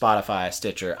terms of Spotify,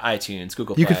 Stitcher, iTunes,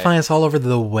 Google Play. You can find us all over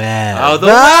the web. Oh, the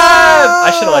web!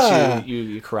 I should have let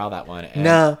you corral that one.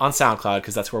 No. On SoundCloud,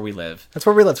 because that's where we live. That's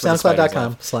where we live.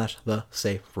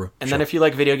 SoundCloud.com/the-Save-Room. And then if you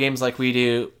like video games like we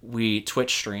do, we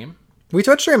Twitch stream.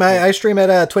 I stream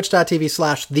at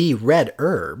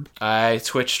twitch.tv/TheRedHerb. I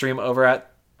Twitch stream over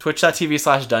at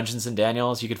twitch.tv/Dungeons and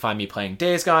Daniels. You can find me playing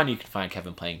Days Gone. You can find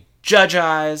Kevin playing Judge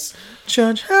Eyes.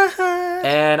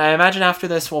 And I imagine after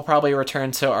this, we'll probably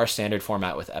return to our standard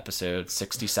format with episode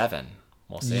 67.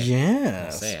 We'll see.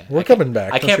 Yes. We'll see. We're coming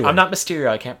back. I'm not Mysterio.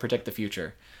 I can't predict the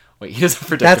future. Wait, he doesn't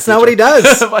predict That's the future. not what he does.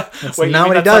 That's not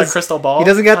what he does. A crystal ball? He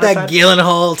doesn't got that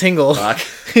Gyllenhaal tingle. You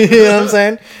know what I'm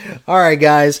saying? All right,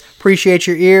 guys. Appreciate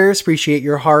your ears. Appreciate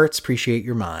your hearts. Appreciate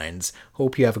your minds.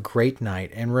 Hope you have a great night.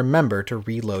 And remember to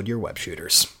reload your web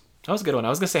shooters. That was a good one. I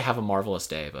was going to say have a marvelous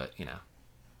day, but, you know.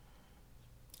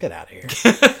 Get out of here.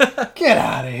 Get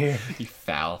out of here. You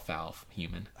foul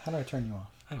human. How do I turn you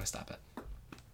off? How do I stop it?